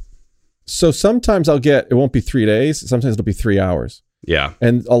relevant? So sometimes it won't be 3 days. Sometimes it'll be 3 hours. Yeah.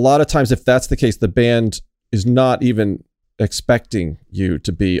 And a lot of times, if that's the case, the band is not even expecting you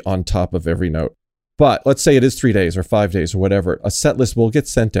to be on top of every note. But let's say it is 3 days or 5 days or whatever. A set list will get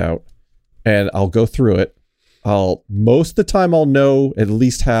sent out and I'll go through it. Most of the time I'll know at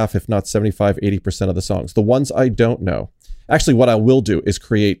least half, if not 75, 80% of the songs. The ones I don't know. Actually, what I will do is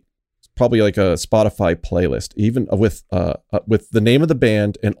create probably like a Spotify playlist, even with the name of the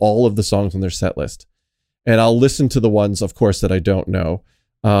band and all of the songs on their set list. And I'll listen to the ones, of course, that I don't know.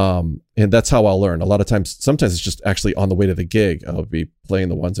 And that's how I'll learn. A lot of times, sometimes it's just actually on the way to the gig, I'll be playing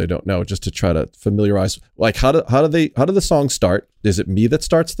the ones I don't know just to try to familiarize. Like how do the songs start? Is it me that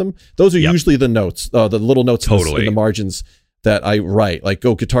starts them? Those are usually the notes, the little notes in the margins that I write, like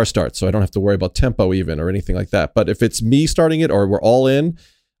go guitar start, so I don't have to worry about tempo even or anything like that. But if it's me starting it or we're all in,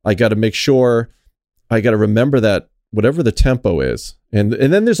 I got to make sure, I got to remember that whatever the tempo is, and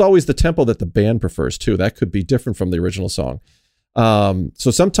then there's always the tempo that the band prefers too. That could be different from the original song. So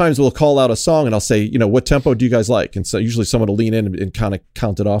sometimes we'll call out a song and I'll say, what tempo do you guys like? And so usually someone will lean in and kind of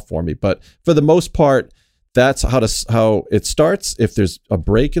count it off for me. But for the most part, that's how it starts. If there's a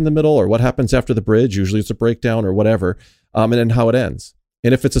break in the middle or what happens after the bridge, usually it's a breakdown or whatever. And then how it ends.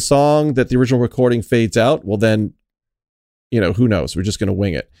 And if it's a song that the original recording fades out, well then, who knows? We're just going to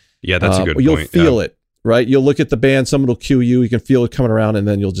wing it. Yeah, that's a good point. You'll feel it, right? You'll look at the band, someone will cue you, you can feel it coming around, and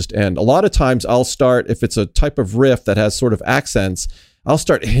then you'll just end. A lot of times I'll start, if it's a type of riff that has sort of accents, I'll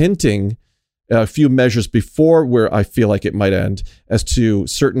start hinting a few measures before where I feel like it might end as to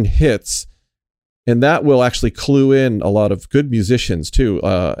certain hits. And that will actually clue in a lot of good musicians too,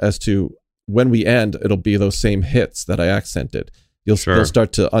 as to when we end, it'll be those same hits that I accented. They'll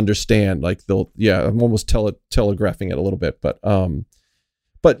start to understand, like I'm almost telegraphing it a little bit, but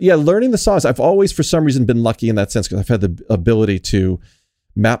yeah, learning the songs, I've always, for some reason, been lucky in that sense because I've had the ability to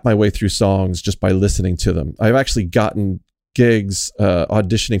map my way through songs just by listening to them. I've actually gotten gigs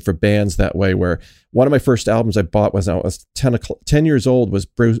auditioning for bands that way, where one of my first albums I bought when I was 10 years old was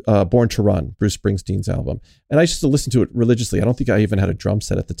Born to Run, Bruce Springsteen's album. And I used to listen to it religiously. I don't think I even had a drum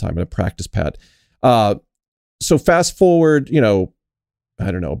set at the time and a practice pad. So fast forward,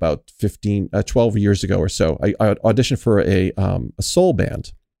 I don't know, about 12 years ago or so, I auditioned for a soul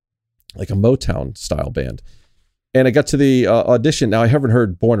band, like a Motown style band. And I got to the audition. Now I haven't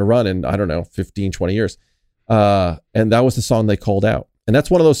heard Born to Run in, I don't know, 15, 20 years. And that was the song they called out. And that's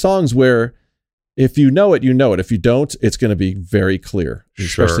one of those songs where if you know it, you know it. If you don't, it's going to be very clear,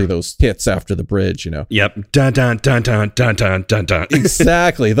 especially those hits after the bridge, Yep. Dun, dun, dun, dun, dun, dun, dun, dun.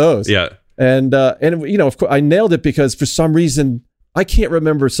 Exactly, those. Yeah. And of course, I nailed it because for some reason, I can't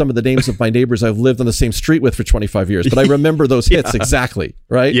remember some of the names of my neighbors I've lived on the same street with for 25 years, but I remember those hits exactly,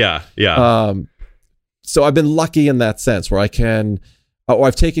 right? Yeah, yeah. So I've been lucky in that sense where I can, or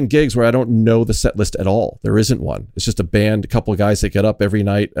I've taken gigs where I don't know the set list at all. There isn't one. It's just a band, a couple of guys that get up every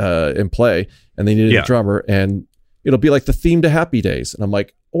night and play, and they needed a drummer, and it'll be like the theme to Happy Days. And I'm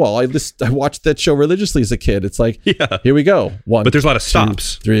like, well, I watched that show religiously as a kid. It's like, here we go. But there's a lot of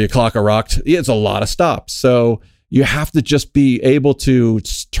stops. 3 o'clock a rock. Yeah, it's a lot of stops. So you have to just be able to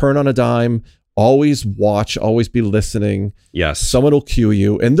turn on a dime, always watch, always be listening. Yes. Someone will cue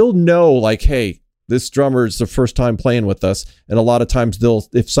you and they'll know like, hey, this drummer is the first time playing with us. And a lot of times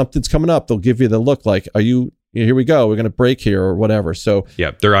if something's coming up, they'll give you the look like, here we go. We're going to break here or whatever. So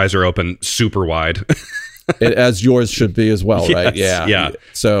yeah, their eyes are open super wide. As yours should be as well, right? Yes, yeah.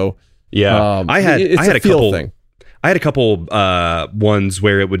 So yeah, I had a couple thing. I had a couple ones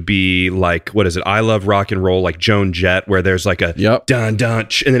where it would be like, what is it? I Love Rock and Roll, like Joan Jett, where there's like a dun dun,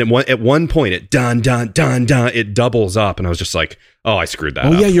 and then at one point it dun dun dun dun, it doubles up, and I was just like, oh, I screwed that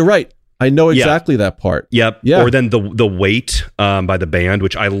up. Oh yeah, you're right. I know exactly that part. Yep. Yeah. Or then the Wait by the band,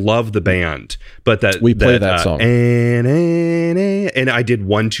 which I love the band, but we play that song. And I did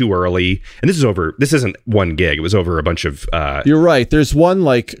one too early, and this isn't one gig. It was over a bunch of. You're right. There's one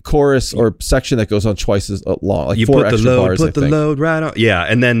like chorus or section that goes on twice as long. Like you 4 put the extra load, bars. put the load right on. Yeah,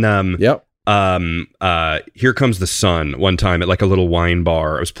 and then Here Comes the Sun. One time at like a little wine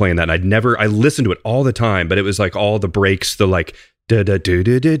bar, I was playing that, and I listened to it all the time, but it was like all the breaks, the like. And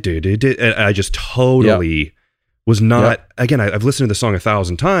I just totally was not. Again, I've listened to the song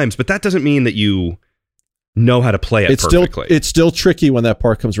 1,000 times, but that doesn't mean that you know how to play it perfectly. It's still tricky when that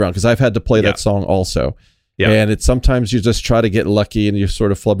part comes around because I've had to play that song also. Yeah. And it's sometimes you just try to get lucky and you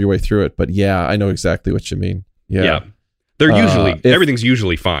sort of flub your way through it. But yeah, I know exactly what you mean. Yeah. They're usually everything's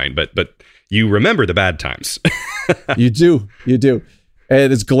usually fine, but you remember the bad times. You do.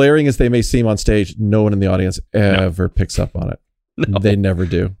 And as glaring as they may seem on stage, no one in the audience ever picks up on it. No. They never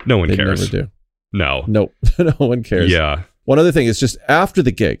do. No one cares. Never do. No. Nope. No one cares. Yeah. One other thing is just after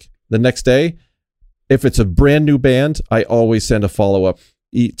the gig, the next day. If it's a brand new band, I always send a follow-up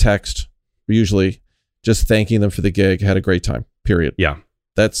text, usually just thanking them for the gig. Had a great time, period. Yeah.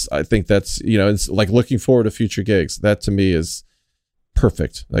 I think that's, it's like looking forward to future gigs. That to me is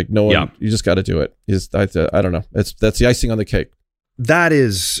perfect. Like no one, you just got to do it. I don't know. That's the icing on the cake. That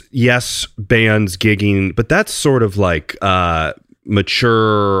is, yes, bands gigging, but that's sort of like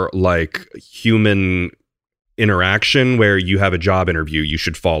mature, like human interaction where you have a job interview, you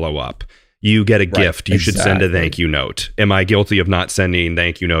should follow up. You get a gift, you should send a thank you note. Am I guilty of not sending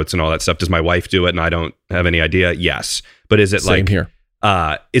thank you notes and all that stuff? Does my wife do it and I don't have any idea? Yes. But is it Same here.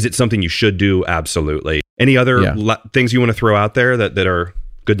 Is it something you should do? Absolutely. Any other things you want to throw out there that are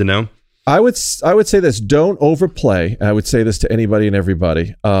good to know? I would say this: don't overplay. And I would say this to anybody and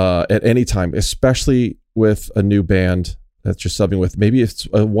everybody at any time, especially with a new band that you're subbing with. Maybe it's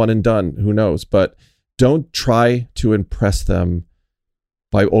a one and done. Who knows? But don't try to impress them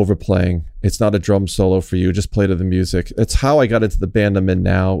by overplaying. It's not a drum solo for you. Just play to the music. It's how I got into the band I'm in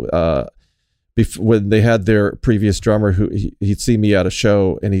now. When they had their previous drummer, who he'd see me at a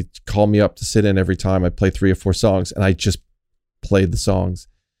show and he'd call me up to sit in every time. I'd play 3 or 4 songs, and I just played the songs.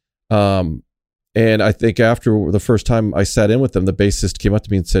 And I think after the first time I sat in with them, the bassist came up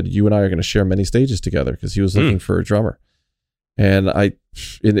to me and said, "You and I are going to share many stages together," because he was looking for a drummer. And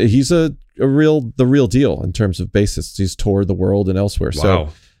he's the real deal in terms of bassists. He's toured the world and elsewhere. Wow.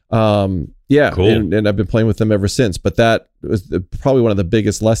 So, cool. And I've been playing with them ever since. But that was probably one of the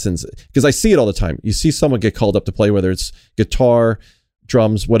biggest lessons, because I see it all the time. You see someone get called up to play, whether it's guitar,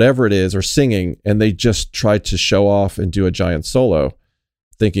 drums, whatever it is, or singing, and they just try to show off and do a giant solo,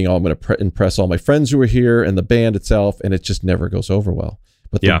 thinking, "Oh, I'm going to impress all my friends who are here and the band itself," and it just never goes over well.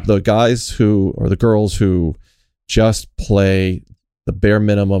 But the guys or the girls who just play the bare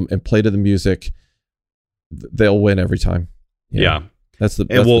minimum and play to the music, they'll win every time. Yeah. That's the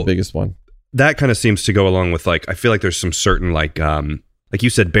biggest one. That kind of seems to go along with, like, I feel like there's some certain, like you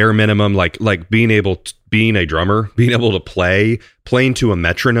said, bare minimum, like being a drummer, being able to playing to a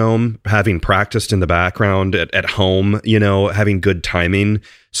metronome, having practiced in the background at home, having good timing,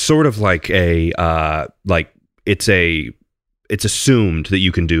 sort of like it's assumed that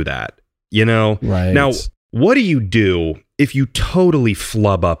you can do that, Right. Now, what do you do if you totally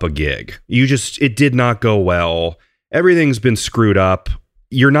flub up a gig? It did not go well. Everything's been screwed up.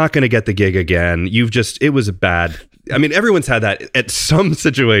 You're not going to get the gig again. It was bad. I mean, everyone's had that at some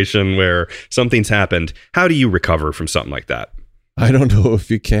situation where something's happened. How do you recover from something like that? I don't know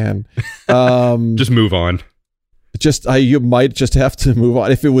if you can. Just move on. You might just have to move on.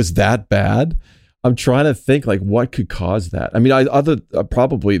 If it was that bad, I'm trying to think like what could cause that. I mean,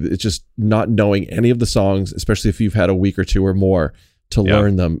 probably it's just not knowing any of the songs, especially if you've had a week or two or more to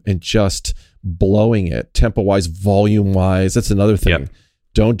learn them, and just blowing it tempo wise, volume wise. That's another thing. Yep.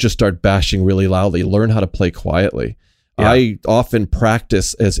 Don't just start bashing really loudly. Learn how to play quietly. Yeah. I often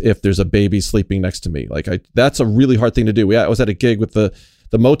practice as if there's a baby sleeping next to me. That's a really hard thing to do. I was at a gig with the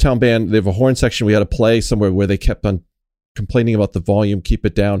Motown band. They have a horn section. We had to play somewhere where they kept on complaining about the volume, keep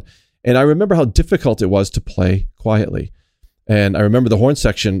it down. And I remember how difficult it was to play quietly. And I remember the horn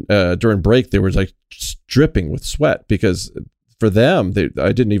section during break, they were like dripping with sweat, because for them,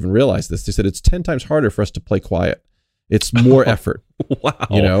 I didn't even realize this. They said it's 10 times harder for us to play quiet. It's more effort.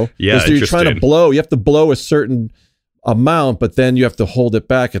 Wow. Yeah. So you're trying to blow. You have to blow a certain amount, but then you have to hold it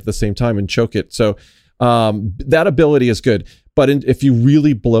back at the same time and choke it. So that ability is good. But if you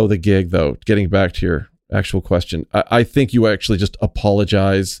really blow the gig, though, getting back to your actual question, I think you actually just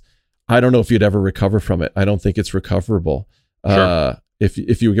apologize. I don't know if you'd ever recover from it. I don't think it's recoverable. Sure.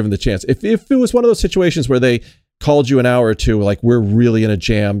 If you were given the chance. If it was one of those situations where they called you an hour or two, like, we're really in a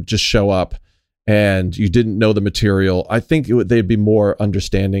jam, just show up, and you didn't know the material, I think they'd be more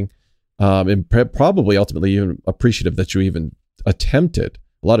understanding, and probably ultimately even appreciative that you even attempted.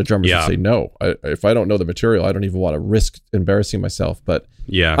 A lot of drummers would say, no, if I don't know the material, I don't even want to risk embarrassing myself. But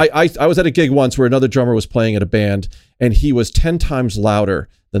I was at a gig once where another drummer was playing at a band, and he was 10 times louder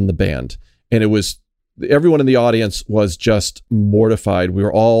than the band. And everyone in the audience was just mortified. We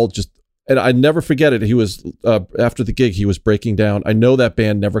were all just, and I never forget it. He was, after the gig, he was breaking down. I know that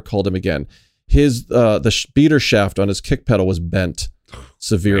band never called him again. The beater shaft on his kick pedal was bent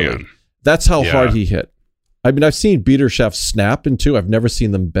severely. Man. That's how hard he hit. I mean, I've seen beater shafts snap in two. I've never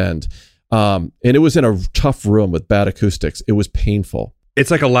seen them bend. And it was in a tough room with bad acoustics. It was painful.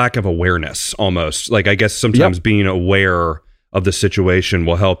 It's like a lack of awareness almost. Like, I guess sometimes being aware of the situation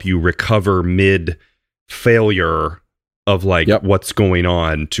will help you recover mid failure of what's going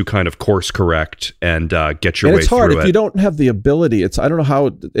on, to kind of course correct and get your way through it. And it's hard if you don't have the ability. I don't know how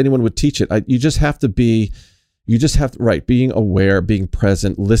anyone would teach it. You just have to be You just have being aware, being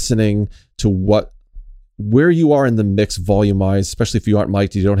present, listening to where you are in the mix volume wise, especially if you aren't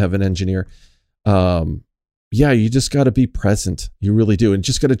mic'd, you don't have an engineer. You just got to be present. You really do. And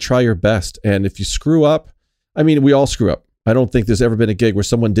just got to try your best. And if you screw up, I mean, we all screw up. I don't think there's ever been a gig where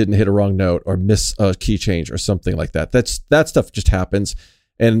someone didn't hit a wrong note or miss a key change or something like that. That stuff just happens.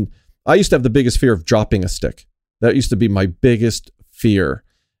 And I used to have the biggest fear of dropping a stick. That used to be my biggest fear.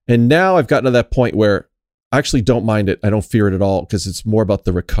 And now I've gotten to that point where I actually don't mind it. I don't fear it at all because it's more about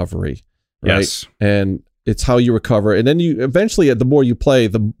the recovery, right? Yes. And it's how you recover. And then you eventually, the more you play,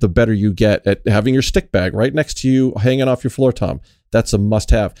 the better you get at having your stick bag right next to you, hanging off your floor tom. That's a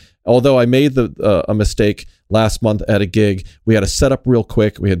must-have. Although I made a mistake last month at a gig. We had to set up real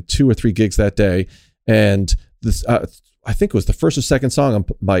quick. We had 2 or 3 gigs that day. And this, I think it was the first or second song.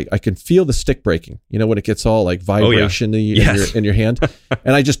 I can feel the stick breaking. You know, when it gets all like vibration in your hand.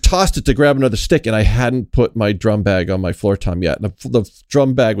 And I just tossed it to grab another stick, and I hadn't put my drum bag on my floor tom yet. And the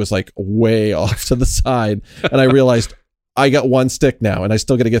drum bag was like way off to the side. And I realized I got 1 stick now, and I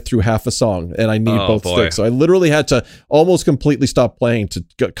still got to get through half a song, and I need both sticks. So I literally had to almost completely stop playing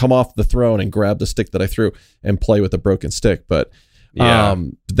to come off the throne and grab the stick that I threw and play with a broken stick. But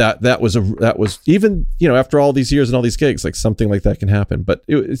that was even, you know, after all these years and all these gigs, like something like that can happen. But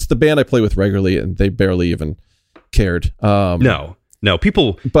it's the band I play with regularly, and they barely even cared. No,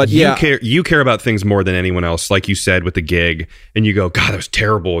 people, but you care about things more than anyone else. Like you said with the gig, and you go, God, that was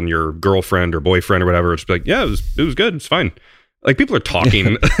terrible. And your girlfriend or boyfriend or whatever, it's like, yeah, it was good. It's fine. Like people are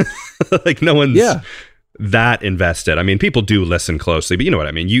talking, like no one's that invested. I mean, people do listen closely, but you know what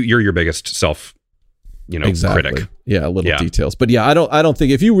I mean? You're your biggest self, critic. Yeah. Little details. But I don't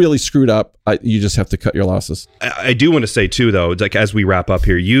think if you really screwed up, you just have to cut your losses. I do want to say too, though, like as we wrap up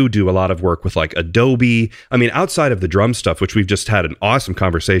here, you do a lot of work with like Adobe. I mean, outside of the drum stuff, which we've just had an awesome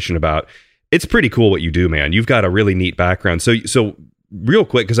conversation about, it's pretty cool what you do, man. You've got a really neat background. So real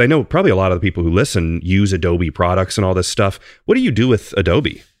quick, because I know probably a lot of the people who listen use Adobe products and all this stuff. What do you do with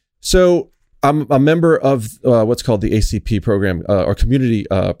Adobe? So I'm a member of what's called the ACP program, or Community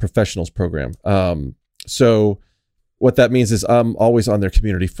Professionals program. So what that means is I'm always on their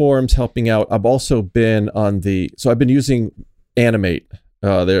community forums helping out. I've also been I've been using Animate,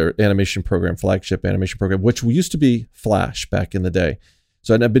 their animation program, flagship animation program, which used to be Flash back in the day.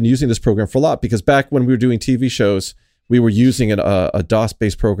 So I've been using this program for a lot because back when we were doing TV shows, we were using a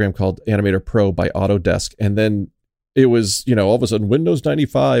DOS-based program called Animator Pro by Autodesk. And then it was, all of a sudden Windows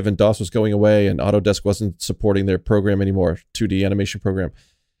 95 and DOS was going away and Autodesk wasn't supporting their program anymore, 2D animation program.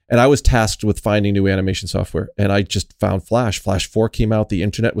 And I was tasked with finding new animation software, and I just found Flash. Flash 4 came out. The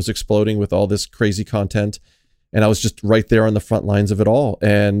internet was exploding with all this crazy content, and I was just right there on the front lines of it all,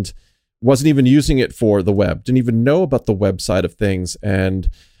 and wasn't even using it for the web. Didn't even know about the web side of things, and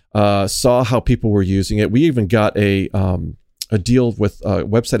saw how people were using it. We even got a deal with a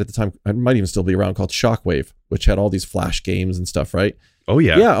website at the time. It might even still be around, called Shockwave, which had all these Flash games and stuff, right? Oh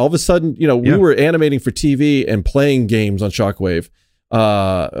yeah. Yeah. All of a sudden, we were animating for TV and playing games on Shockwave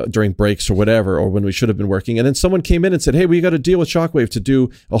during breaks or whatever, or when we should have been working. And then someone came in and said, hey, we got to deal with Shockwave to do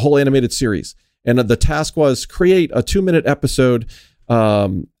a whole animated series. And the task was create a 2-minute episode, a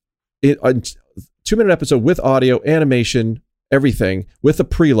 2-minute episode with audio, animation, everything, with a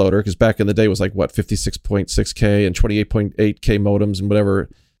preloader, because back in the day it was like 56.6K and 28.8K modems and whatever.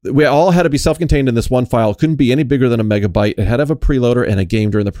 We all had to be self-contained in this one file. It couldn't be any bigger than a megabyte. It had to have a preloader and a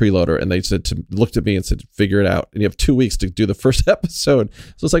game during the preloader. And they looked at me and said, figure it out. And you have 2 weeks to do the first episode.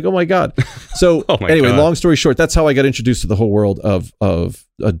 So it's like, oh my God. So anyway, long story short, that's how I got introduced to the whole world of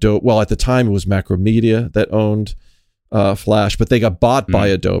Adobe. Well, at the time it was Macromedia that owned Flash, but they got bought by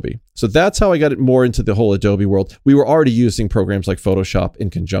Adobe. So that's how I got it more into the whole Adobe world. We were already using programs like Photoshop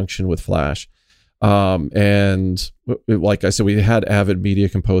in conjunction with Flash. And like I said, we had avid media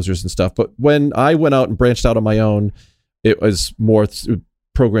composers and stuff, but when I went out and branched out on my own, it was more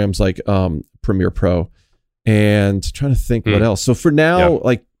programs like Premiere Pro, and trying to think what else. So for now,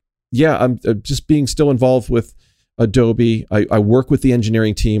 I'm just being still involved with Adobe. I work with the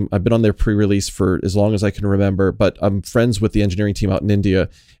engineering team. I've been on their pre-release for as long as I can remember, but I'm friends with the engineering team out in India.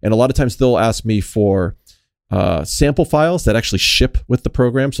 And a lot of times they'll ask me for sample files that actually ship with the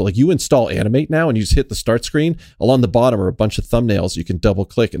program. So like you install Animate now and you just hit the start screen. Along the bottom are a bunch of thumbnails. You can double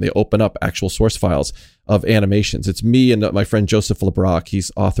click and they open up actual source files of animations. It's me and my friend Joseph LeBrock.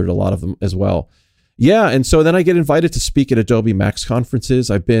 He's authored a lot of them as well. Yeah. And so then I get invited to speak at Adobe Max conferences.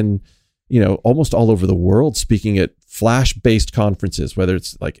 I've been, almost all over the world speaking at Flash-based conferences, whether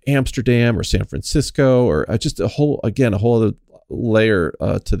it's like Amsterdam or San Francisco, or just a whole other layer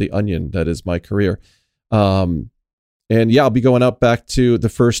to the onion that is my career. And I'll be going out back to the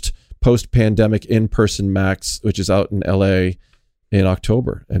first post-pandemic in-person Max, which is out in LA in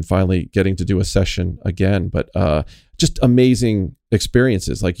October, and finally getting to do a session again. But just amazing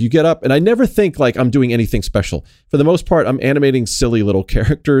experiences. Like, you get up, and I never think like I'm doing anything special. For the most part, I'm animating silly little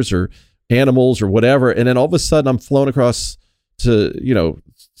characters or animals or whatever, and then all of a sudden I'm flown across to,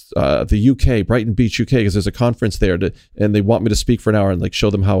 the UK, Brighton Beach, UK, because there's a conference there, and they want me to speak for an hour and like show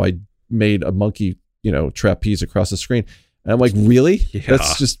them how I made a monkey, trapeze across the screen. And I'm like, really? Yeah.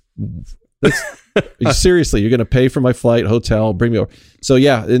 Seriously, you're going to pay for my flight, hotel, bring me over. So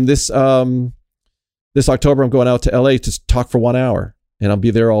yeah, in this October, I'm going out to LA to talk for 1 hour, and I'll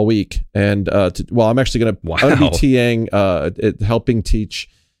be there all week. And I'm actually going to be TAing, helping teach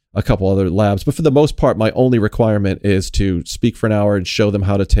a couple other labs. But for the most part, my only requirement is to speak for an hour and show them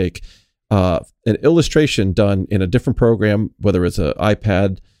how to take an illustration done in a different program, whether it's an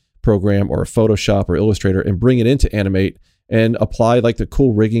iPad program or a Photoshop or Illustrator, and bring it into Animate and apply like the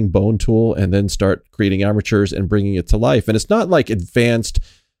cool rigging bone tool, and then start creating armatures and bringing it to life. And it's not like advanced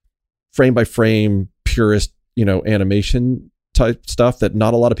frame by frame purist, animation type stuff that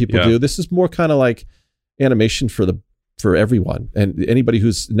not a lot of people do. This is more kind of like animation for everyone and anybody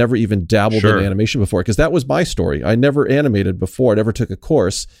who's never even dabbled in animation before, because that was my story. I never animated before. I never took a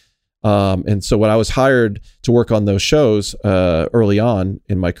course. And so when I was hired to work on those shows early on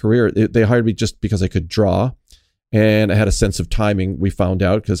in my career, they hired me just because I could draw, and I had a sense of timing, we found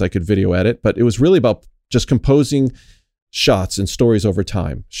out, because I could video edit. But it was really about just composing shots and stories over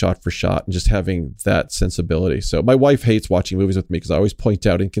time, shot for shot, and just having that sensibility. So my wife hates watching movies with me because I always point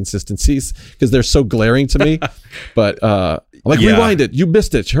out inconsistencies because they're so glaring to me. But I'm like, rewind it. You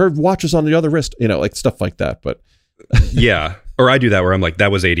missed it. Her watch is on the other wrist, like stuff like that. But yeah. Or I do that where I'm like,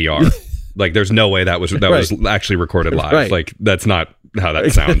 that was ADR. Like, there's no way that was actually recorded live. Right. Like, that's not how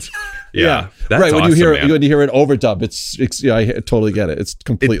that sounds. Yeah. That's right. When awesome, you hear an overdub, it's I totally get it. It's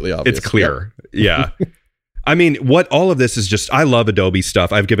completely obvious. It's clear. Yeah. I mean, what all of this is just, I love Adobe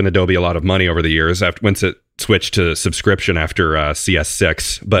stuff. I've given Adobe a lot of money over the years once it switched to subscription after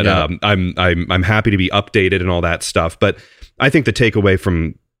CS6. But I'm happy to be updated and all that stuff. But I think the takeaway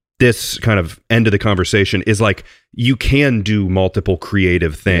from this kind of end of the conversation is like, you can do multiple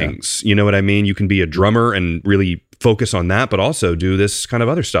creative things. You know what I mean? You can be a drummer and really focus on that, but also do this kind of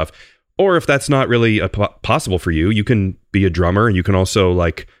other stuff. Or if that's not really possible for you, you can be a drummer and you can also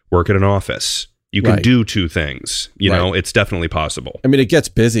like work at an office. You can do two things, it's definitely possible. I mean, it gets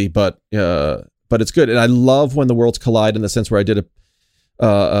busy, but it's good. And I love when the worlds collide, in the sense where I did a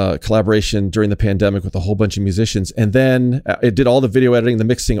collaboration during the pandemic with a whole bunch of musicians. And then it did all the video editing, the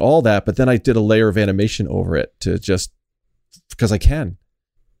mixing, all that. But then I did a layer of animation over it to just, because I can.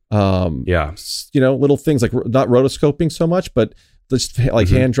 Little things like not rotoscoping so much, but just like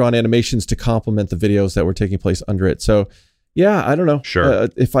hand-drawn animations to complement the videos that were taking place under it. So yeah, I don't know. Sure.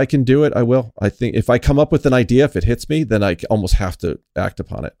 If I can do it, I will. I think if I come up with an idea, if it hits me, then I almost have to act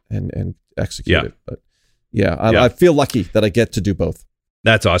upon it and execute it. But I feel lucky that I get to do both.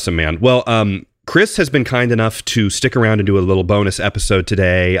 That's awesome, man. Well, Chris has been kind enough to stick around and do a little bonus episode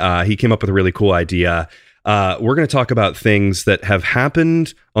today. He came up with a really cool idea. We're going to talk about things that have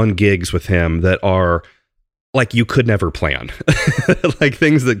happened on gigs with him that are like you could never plan, like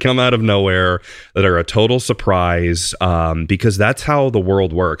things that come out of nowhere that are a total surprise, because that's how the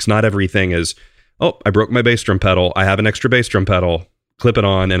world works. Not everything is, oh, I broke my bass drum pedal. I have an extra bass drum pedal, clip it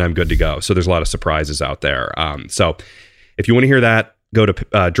on and I'm good to go. So there's a lot of surprises out there. So if you want to hear that, go to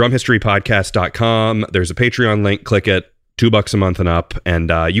drumhistorypodcast.com. There's a Patreon link, click it. $2 a month and up, and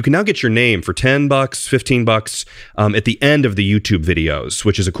you can now get your name for $10, $15 at the end of the YouTube videos,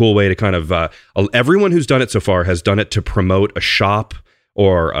 which is a cool way to kind of everyone who's done it so far has done it to promote a shop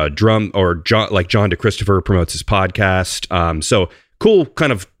or a drum, or John DeChristopher promotes his podcast. So cool,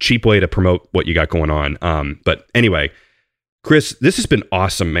 kind of cheap way to promote what you got going on. But anyway, Chris, this has been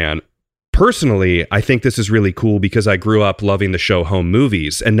awesome, man. Personally, I think this is really cool because I grew up loving the show Home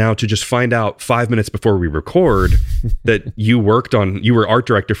Movies, and now to just find out 5 minutes before we record that you were art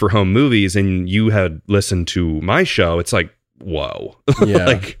director for Home Movies and you had listened to my show, it's like, whoa. Yeah.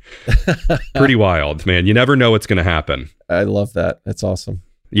 Like, pretty wild, man. You never know what's going to happen. I love that. That's awesome.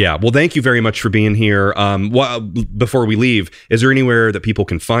 Yeah. Well, thank you very much for being here. Before we leave, is there anywhere that people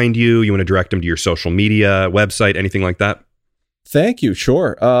can find you? You want to direct them to your social media, website, anything like that? Thank you.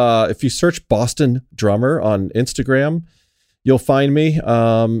 Sure. If you search Boston Drummer on Instagram, you'll find me.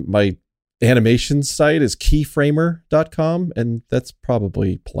 My animation site is keyframer.com, and that's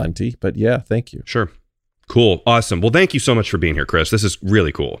probably plenty. But yeah, thank you. Sure. Cool. Awesome. Well, thank you so much for being here, Chris. This is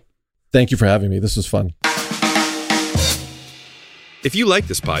really cool. Thank you for having me. This was fun. If you like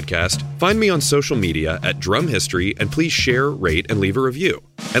this podcast, find me on social media at Drum History, and please share, rate, and leave a review.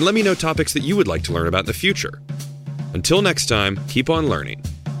 And let me know topics that you would like to learn about in the future. Until next time, keep on learning.